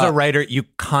 As a writer, you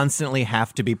constantly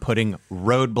have to be putting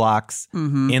roadblocks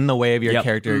in the way of your Yep.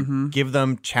 character. Give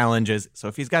them challenges. So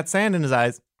if he's got sand in his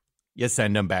eyes, you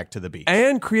send them back to the beach.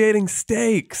 And creating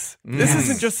stakes. This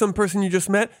isn't just some person you just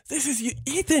met. This is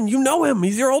Ethan. You know him.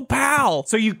 He's your old pal.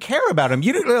 So you care about him.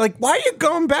 You don't, like, why are you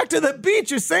going back to the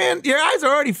beach? Your eyes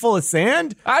are already full of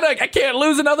sand. I can't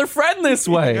lose another friend this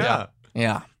way.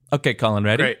 Yeah. Okay, Colin,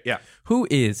 ready? Great, yeah. Who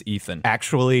is Ethan?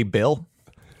 Actually, Bill.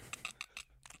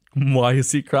 Why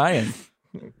is he crying?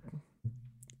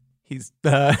 He's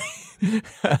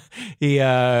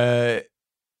he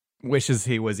wishes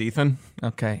he was Ethan.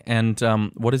 Okay, and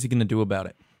what is he going to do about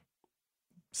it?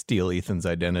 Steal Ethan's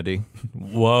identity.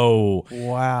 Whoa.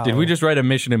 Wow. Did we just write a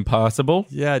Mission Impossible?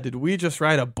 Yeah, did we just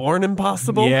write a Born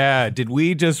Impossible? Yeah, did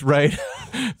we just write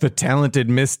The Talented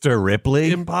Mr.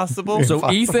 Ripley? Impossible? So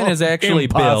Ethan is actually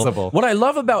Impossible. Bill. What I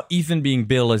love about Ethan being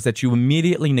Bill is that you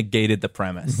immediately negated the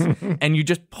premise. And you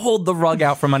just pulled the rug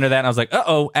out from under that. And I was like,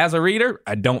 uh-oh, as a reader,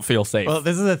 I don't feel safe. Well,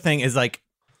 this is the thing is like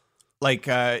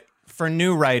for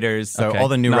new writers, so Okay, all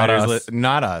the new not writers, us.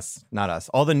 not us,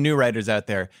 all the new writers out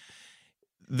there,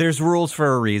 there's rules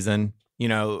for a reason. You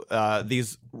know,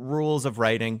 these rules of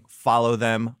writing, follow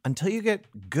them until you get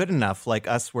good enough like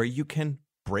us where you can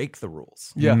break the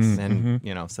rules. Yes. And,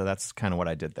 you know, so that's kind of what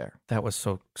I did there. That was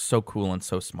so cool and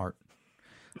so smart.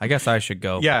 I guess I should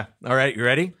go. Yeah. All right. You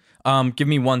ready? Give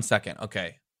me 1 second.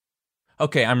 Okay,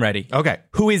 I'm ready. Okay.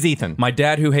 Who is Ethan? My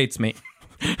dad who hates me.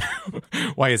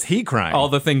 Why is he crying? All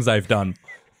the things I've done.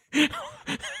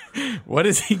 What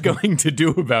is he going to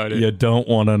do about it? You don't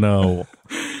want to know.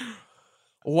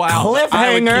 Wow. Cliffhanger.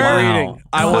 I would keep reading.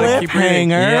 I want to keep reading.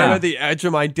 Cliffhanger. I'm at the edge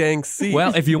of my dang seat.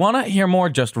 Well, if you want to hear more,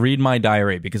 just read my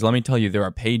diary, because let me tell you, there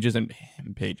are pages and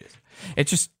pages. It's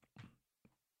just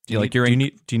Do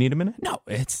you need a minute? No,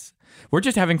 we're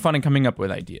just having fun and coming up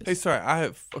with ideas. Hey, sorry, I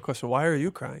have a question. Why are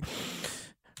you crying?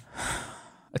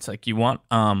 It's like you want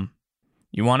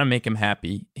to make him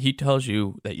happy. He tells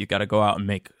you that you got to go out and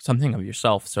make something of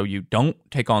yourself, so you don't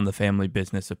take on the family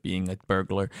business of being a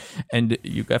burglar, and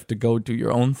you have to go do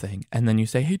your own thing. And then you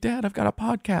say, "Hey, Dad, I've got a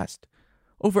podcast,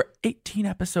 over 18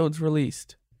 episodes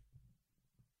released."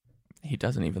 He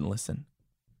doesn't even listen.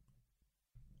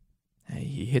 Hey,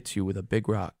 he hits you with a big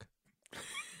rock.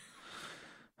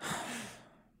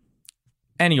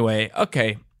 Anyway,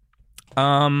 okay.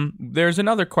 There's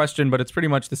another question, but it's pretty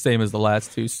much the same as the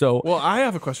last two. So, Well, I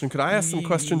have a question. Could I ask some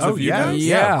questions of you yeah. guys?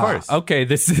 Yeah, of course. Okay,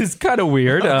 this is kind of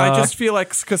weird. I just feel like,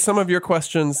 because some of your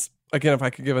questions, again, if I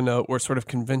could give a note, were sort of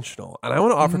conventional. And I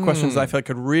want to offer questions that I feel like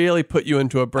could really put you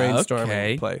into a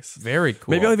brainstorming place. Very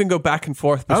cool. Maybe I'll even go back and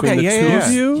forth between the two yeah.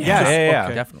 of you. Yes. Yeah.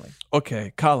 Okay. definitely.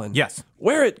 Okay, Colin. Yes.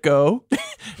 Where it go?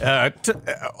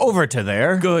 Over to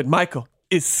there. Good. Michael.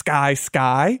 Is sky?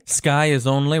 Sky is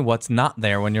only what's not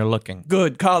there when you're looking.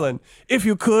 Good. Colin. If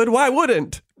you could, why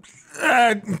wouldn't?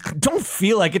 Don't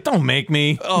feel like it. Don't make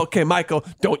me. Okay, Michael.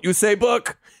 Don't you say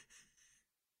book.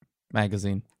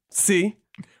 Magazine. See?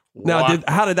 Now,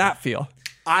 how did that feel?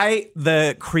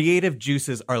 The creative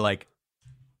juices are like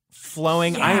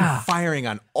flowing. I am firing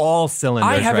on all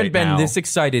cylinders. I haven't right been now. this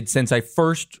excited since I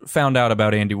first found out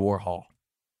about Andy Warhol.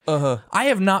 Uh-huh. I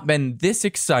have not been this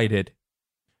excited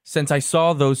since I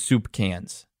saw those soup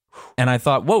cans. And I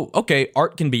thought, whoa, okay,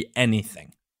 art can be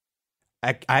anything.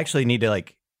 I actually need to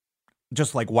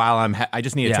while I'm I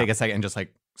just need to Yeah. take a second and just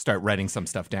start writing some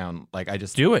stuff down.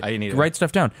 Do it. I need to Write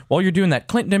stuff down. While you're doing that,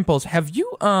 Clint Dimples, have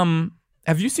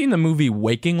you seen the movie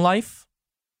Waking Life?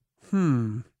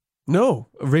 No.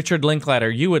 Richard Linklater,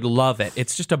 you would love it.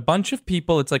 It's just a bunch of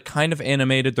people. It's like kind of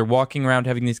animated. They're walking around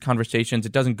having these conversations.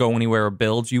 It doesn't go anywhere or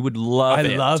builds. You would love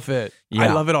it. I love it. Yeah.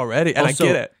 I love it already, and Also, I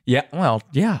get it. Yeah, well,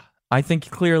 yeah. I think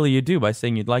clearly you do by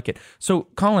saying you'd like it. So,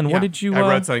 Colin, what did you... I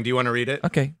wrote something. Do you want to read it?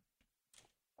 Okay.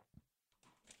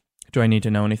 Do I need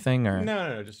to know anything? Or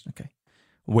No, just... Okay.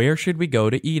 Where should we go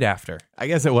to eat after? I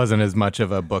guess it wasn't as much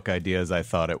of a book idea as I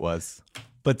thought it was.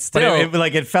 But still,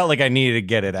 it felt like I needed to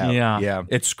get it out. Yeah.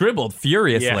 It's scribbled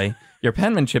furiously. Yeah. Your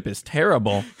penmanship is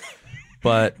terrible,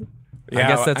 but I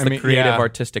guess that's the creative,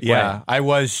 artistic Yeah, way. I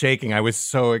was shaking. I was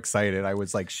so excited. I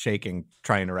was shaking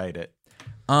trying to write it.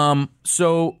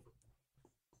 So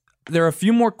there are a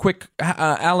few more quick...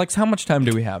 Alex, how much time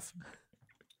do we have?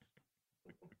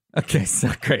 Okay,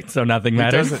 so great. So nothing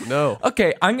matters. Doesn't know.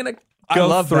 Okay, I'm going to I go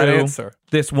love through that answer.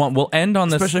 this one. We'll end on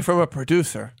this... Especially from a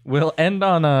producer. We'll end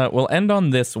on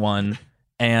this one,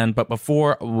 but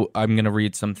before I'm going to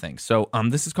read some things. So,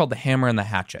 this is called The Hammer and the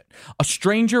Hatchet. A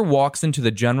stranger walks into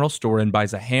the general store and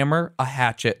buys a hammer, a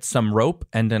hatchet, some rope,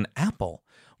 and an apple.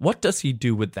 What does he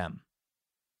do with them?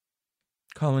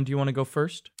 Colin, do you want to go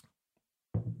first?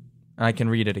 And I can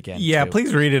read it again. Yeah, too.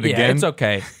 please read it Yeah, again. it's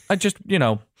okay. I just,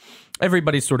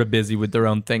 everybody's sort of busy with their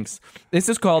own things. This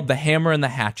is called The Hammer and the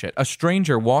Hatchet. A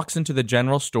stranger walks into the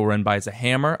general store and buys a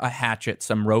hammer, a hatchet,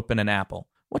 some rope, and an apple.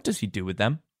 What does he do with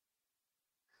them?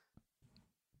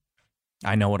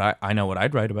 I know what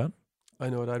I'd write about. I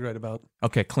know what I'd write about.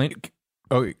 Okay, Clint.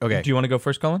 Oh, okay. Do you want to go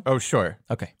first, Colin? Oh, sure.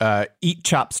 Okay. Eat,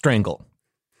 chop, strangle.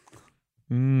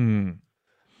 And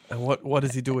what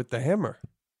does he do with the hammer?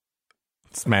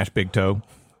 Smash big toe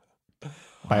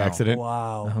by accident.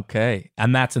 Wow. Okay.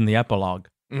 And that's in the epilogue.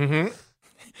 Mm-hmm.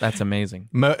 That's amazing.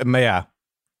 Yeah.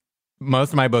 Most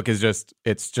of my book is just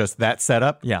that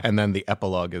setup. Yeah. And then the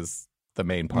epilogue is the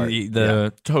main part.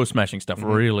 The toe smashing stuff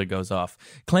really goes off.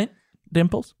 Clint,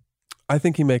 Dimples? I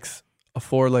think he makes a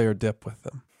 4-layer dip with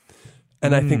them.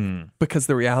 And I think because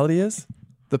the reality is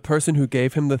the person who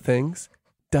gave him the things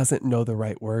doesn't know the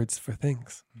right words for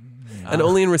things. And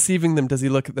only in receiving them does he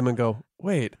look at them and go,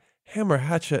 wait, hammer,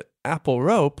 hatchet, apple,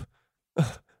 rope?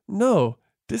 No,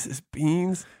 this is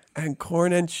beans and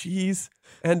corn and cheese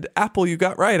and apple you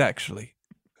got right, actually.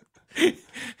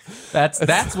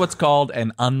 That's what's called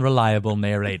an unreliable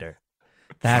narrator.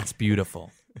 That's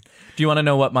beautiful. Do you want to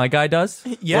know what my guy does?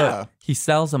 Yeah. What? He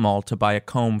sells them all to buy a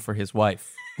comb for his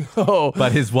wife. Oh,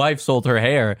 But his wife sold her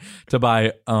hair to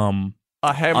buy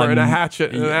a hammer and a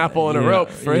hatchet and an apple and a rope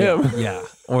for him. Yeah.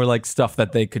 Or like stuff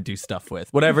that they could do stuff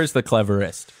with. Whatever's the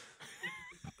cleverest.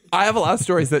 I have a lot of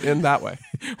stories that end that way.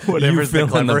 Whatever's You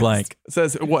fill in the blank. It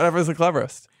says, whatever's the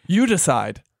cleverest. You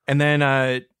decide. And then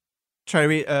try to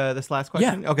read this last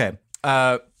question. Yeah. Okay.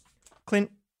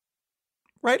 Clint,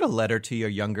 write a letter to your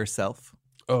younger self.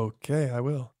 Okay, I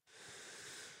will.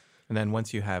 And then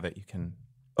once you have it, you can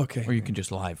Okay. Or you can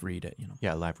just live read it,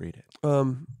 live read it.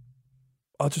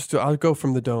 I'll go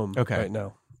from the dome right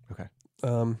now. Okay.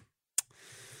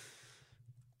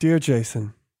 Dear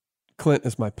Jason, Clint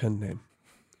is my pen name.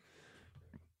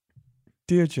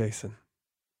 Dear Jason,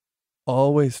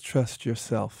 always trust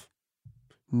yourself.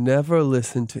 Never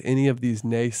listen to any of these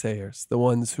naysayers, the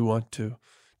ones who want to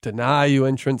deny you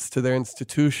entrance to their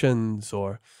institutions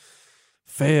or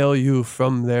fail you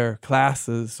from their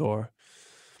classes or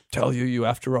tell you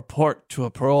have to report to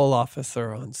a parole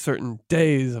officer on certain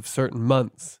days of certain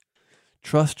months.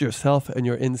 Trust yourself and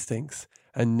your instincts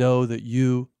and know that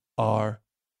you are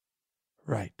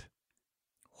right.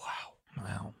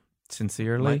 Wow.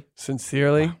 Sincerely?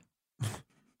 Sincerely,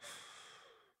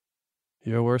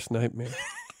 your worst nightmare.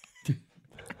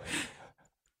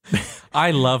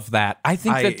 I love that. I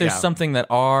think that there's yeah. something that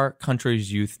our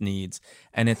country's youth needs,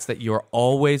 and it's that you're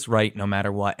always right no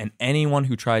matter what. And anyone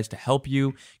who tries to help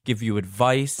you, give you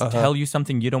advice, tell you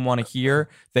something you don't want to hear,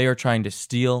 they are trying to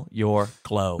steal your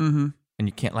glow. And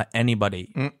you can't let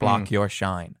anybody block your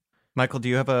shine. Michael, do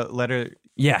you have a letter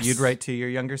Yes. you'd write to your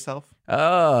younger self?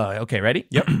 Oh, okay, ready?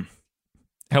 Yep.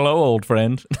 Hello, old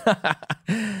friend.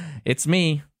 It's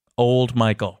me, old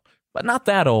Michael. But not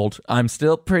that old. I'm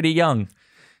still pretty young.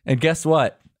 And guess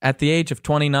what? At the age of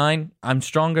 29, I'm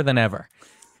stronger than ever.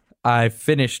 I've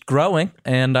finished growing,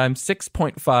 and I'm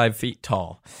 6.5 feet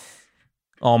tall.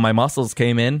 All my muscles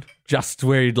came in just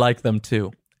where you'd like them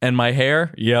to. And my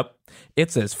hair, yep,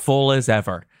 it's as full as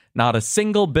ever. Not a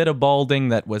single bit of balding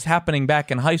that was happening back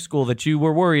in high school that you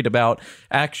were worried about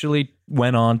actually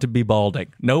went on to be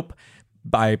balding. Nope.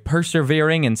 By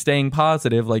persevering and staying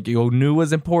positive like you knew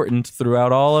was important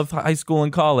throughout all of high school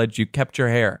and college, you kept your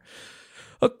hair.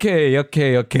 Okay.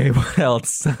 What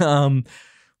else?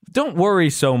 Don't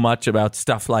worry so much about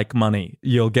stuff like money.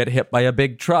 You'll get hit by a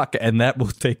big truck, and that will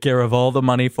take care of all the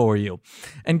money for you.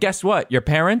 And guess what? Your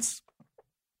parents,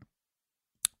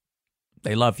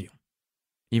 they love you,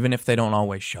 even if they don't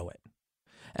always show it.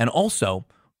 And also,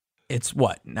 it's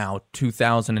what, now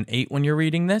 2008 when you're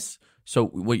reading this? So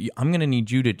what I'm going to need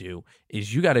you to do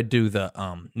is you got to do the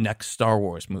next Star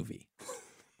Wars movie.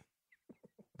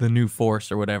 The New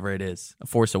Force or whatever it is,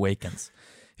 Force Awakens.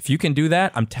 If you can do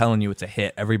that, I'm telling you it's a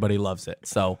hit. Everybody loves it.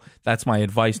 So that's my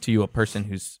advice to you, a person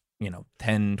who's,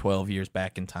 10, 12 years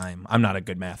back in time. I'm not a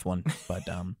good math one, but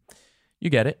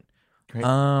you get it. Great.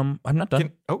 I'm not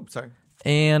done. Sorry.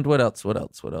 And what else?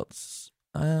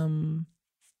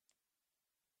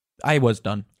 I was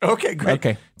done. Okay, great.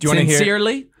 Okay. Do you want to hear?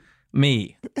 Sincerely,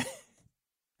 me.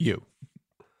 You.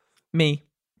 Me.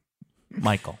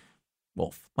 Michael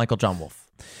Wolf. Michael John Wolf.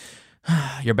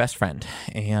 Your best friend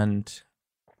and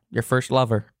your first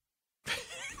lover.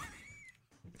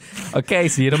 Okay,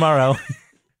 see you tomorrow.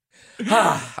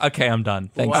 Okay, I'm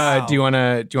done. Thanks. Do you want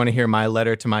to hear my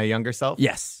letter to my younger self?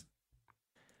 Yes.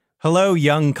 Hello,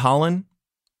 young Colin.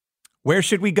 Where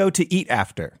should we go to eat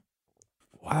after?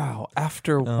 Wow.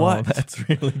 After Oh, what? that's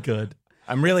really good.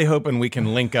 I'm really hoping we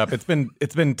can link up. It's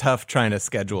been tough trying to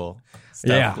schedule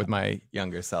stuff with my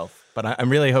younger self, but I'm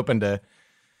really hoping to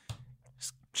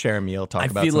share a meal, talk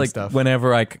about some stuff. I feel like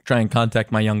whenever I try and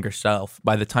contact my younger self,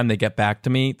 by the time they get back to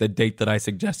me, the date that I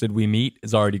suggested we meet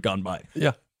is already gone by.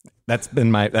 Yeah. That's been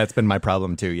my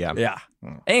problem too, yeah. Yeah.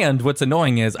 And what's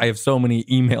annoying is I have so many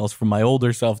emails from my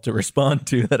older self to respond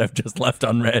to that I've just left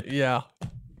unread. Yeah.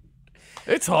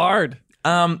 It's hard.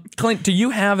 Clint, do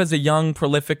you have, as a young,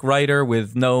 prolific writer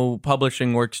with no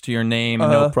publishing works to your name,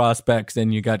 no prospects,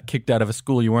 and you got kicked out of a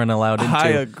school you weren't allowed into? I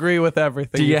agree with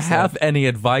everything. Do you have any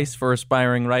advice for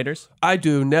aspiring writers? I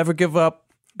do. Never give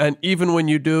up. And even when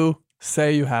you do,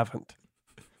 say you haven't.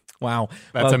 Wow.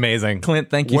 That's amazing. Clint,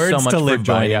 thank you Words so much to for live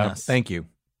joining by, us. Thank you.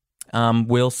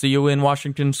 We'll see you in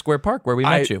Washington Square Park where we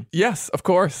met you. Yes, of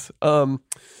course. Can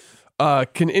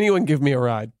anyone give me a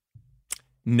ride?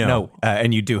 No.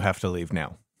 And you do have to leave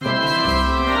now.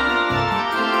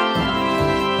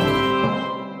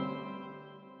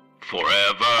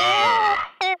 Forever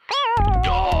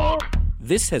Dog.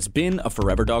 This has been a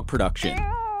Forever Dog production.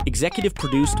 Executive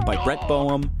produced by Brett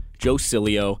Boehm, Joe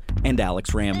Cilio, and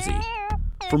Alex Ramsey.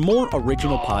 For more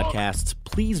original podcasts,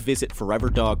 please visit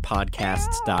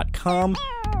foreverdogpodcasts.com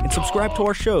and subscribe to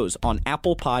our shows on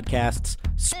Apple Podcasts,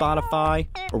 Spotify,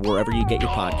 or wherever you get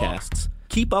your podcasts.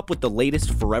 Keep up with the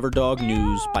latest Forever Dog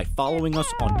news by following us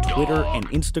on Twitter and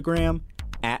Instagram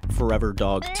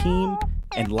 @ForeverDogTeam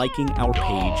and liking our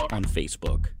page on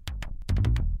Facebook.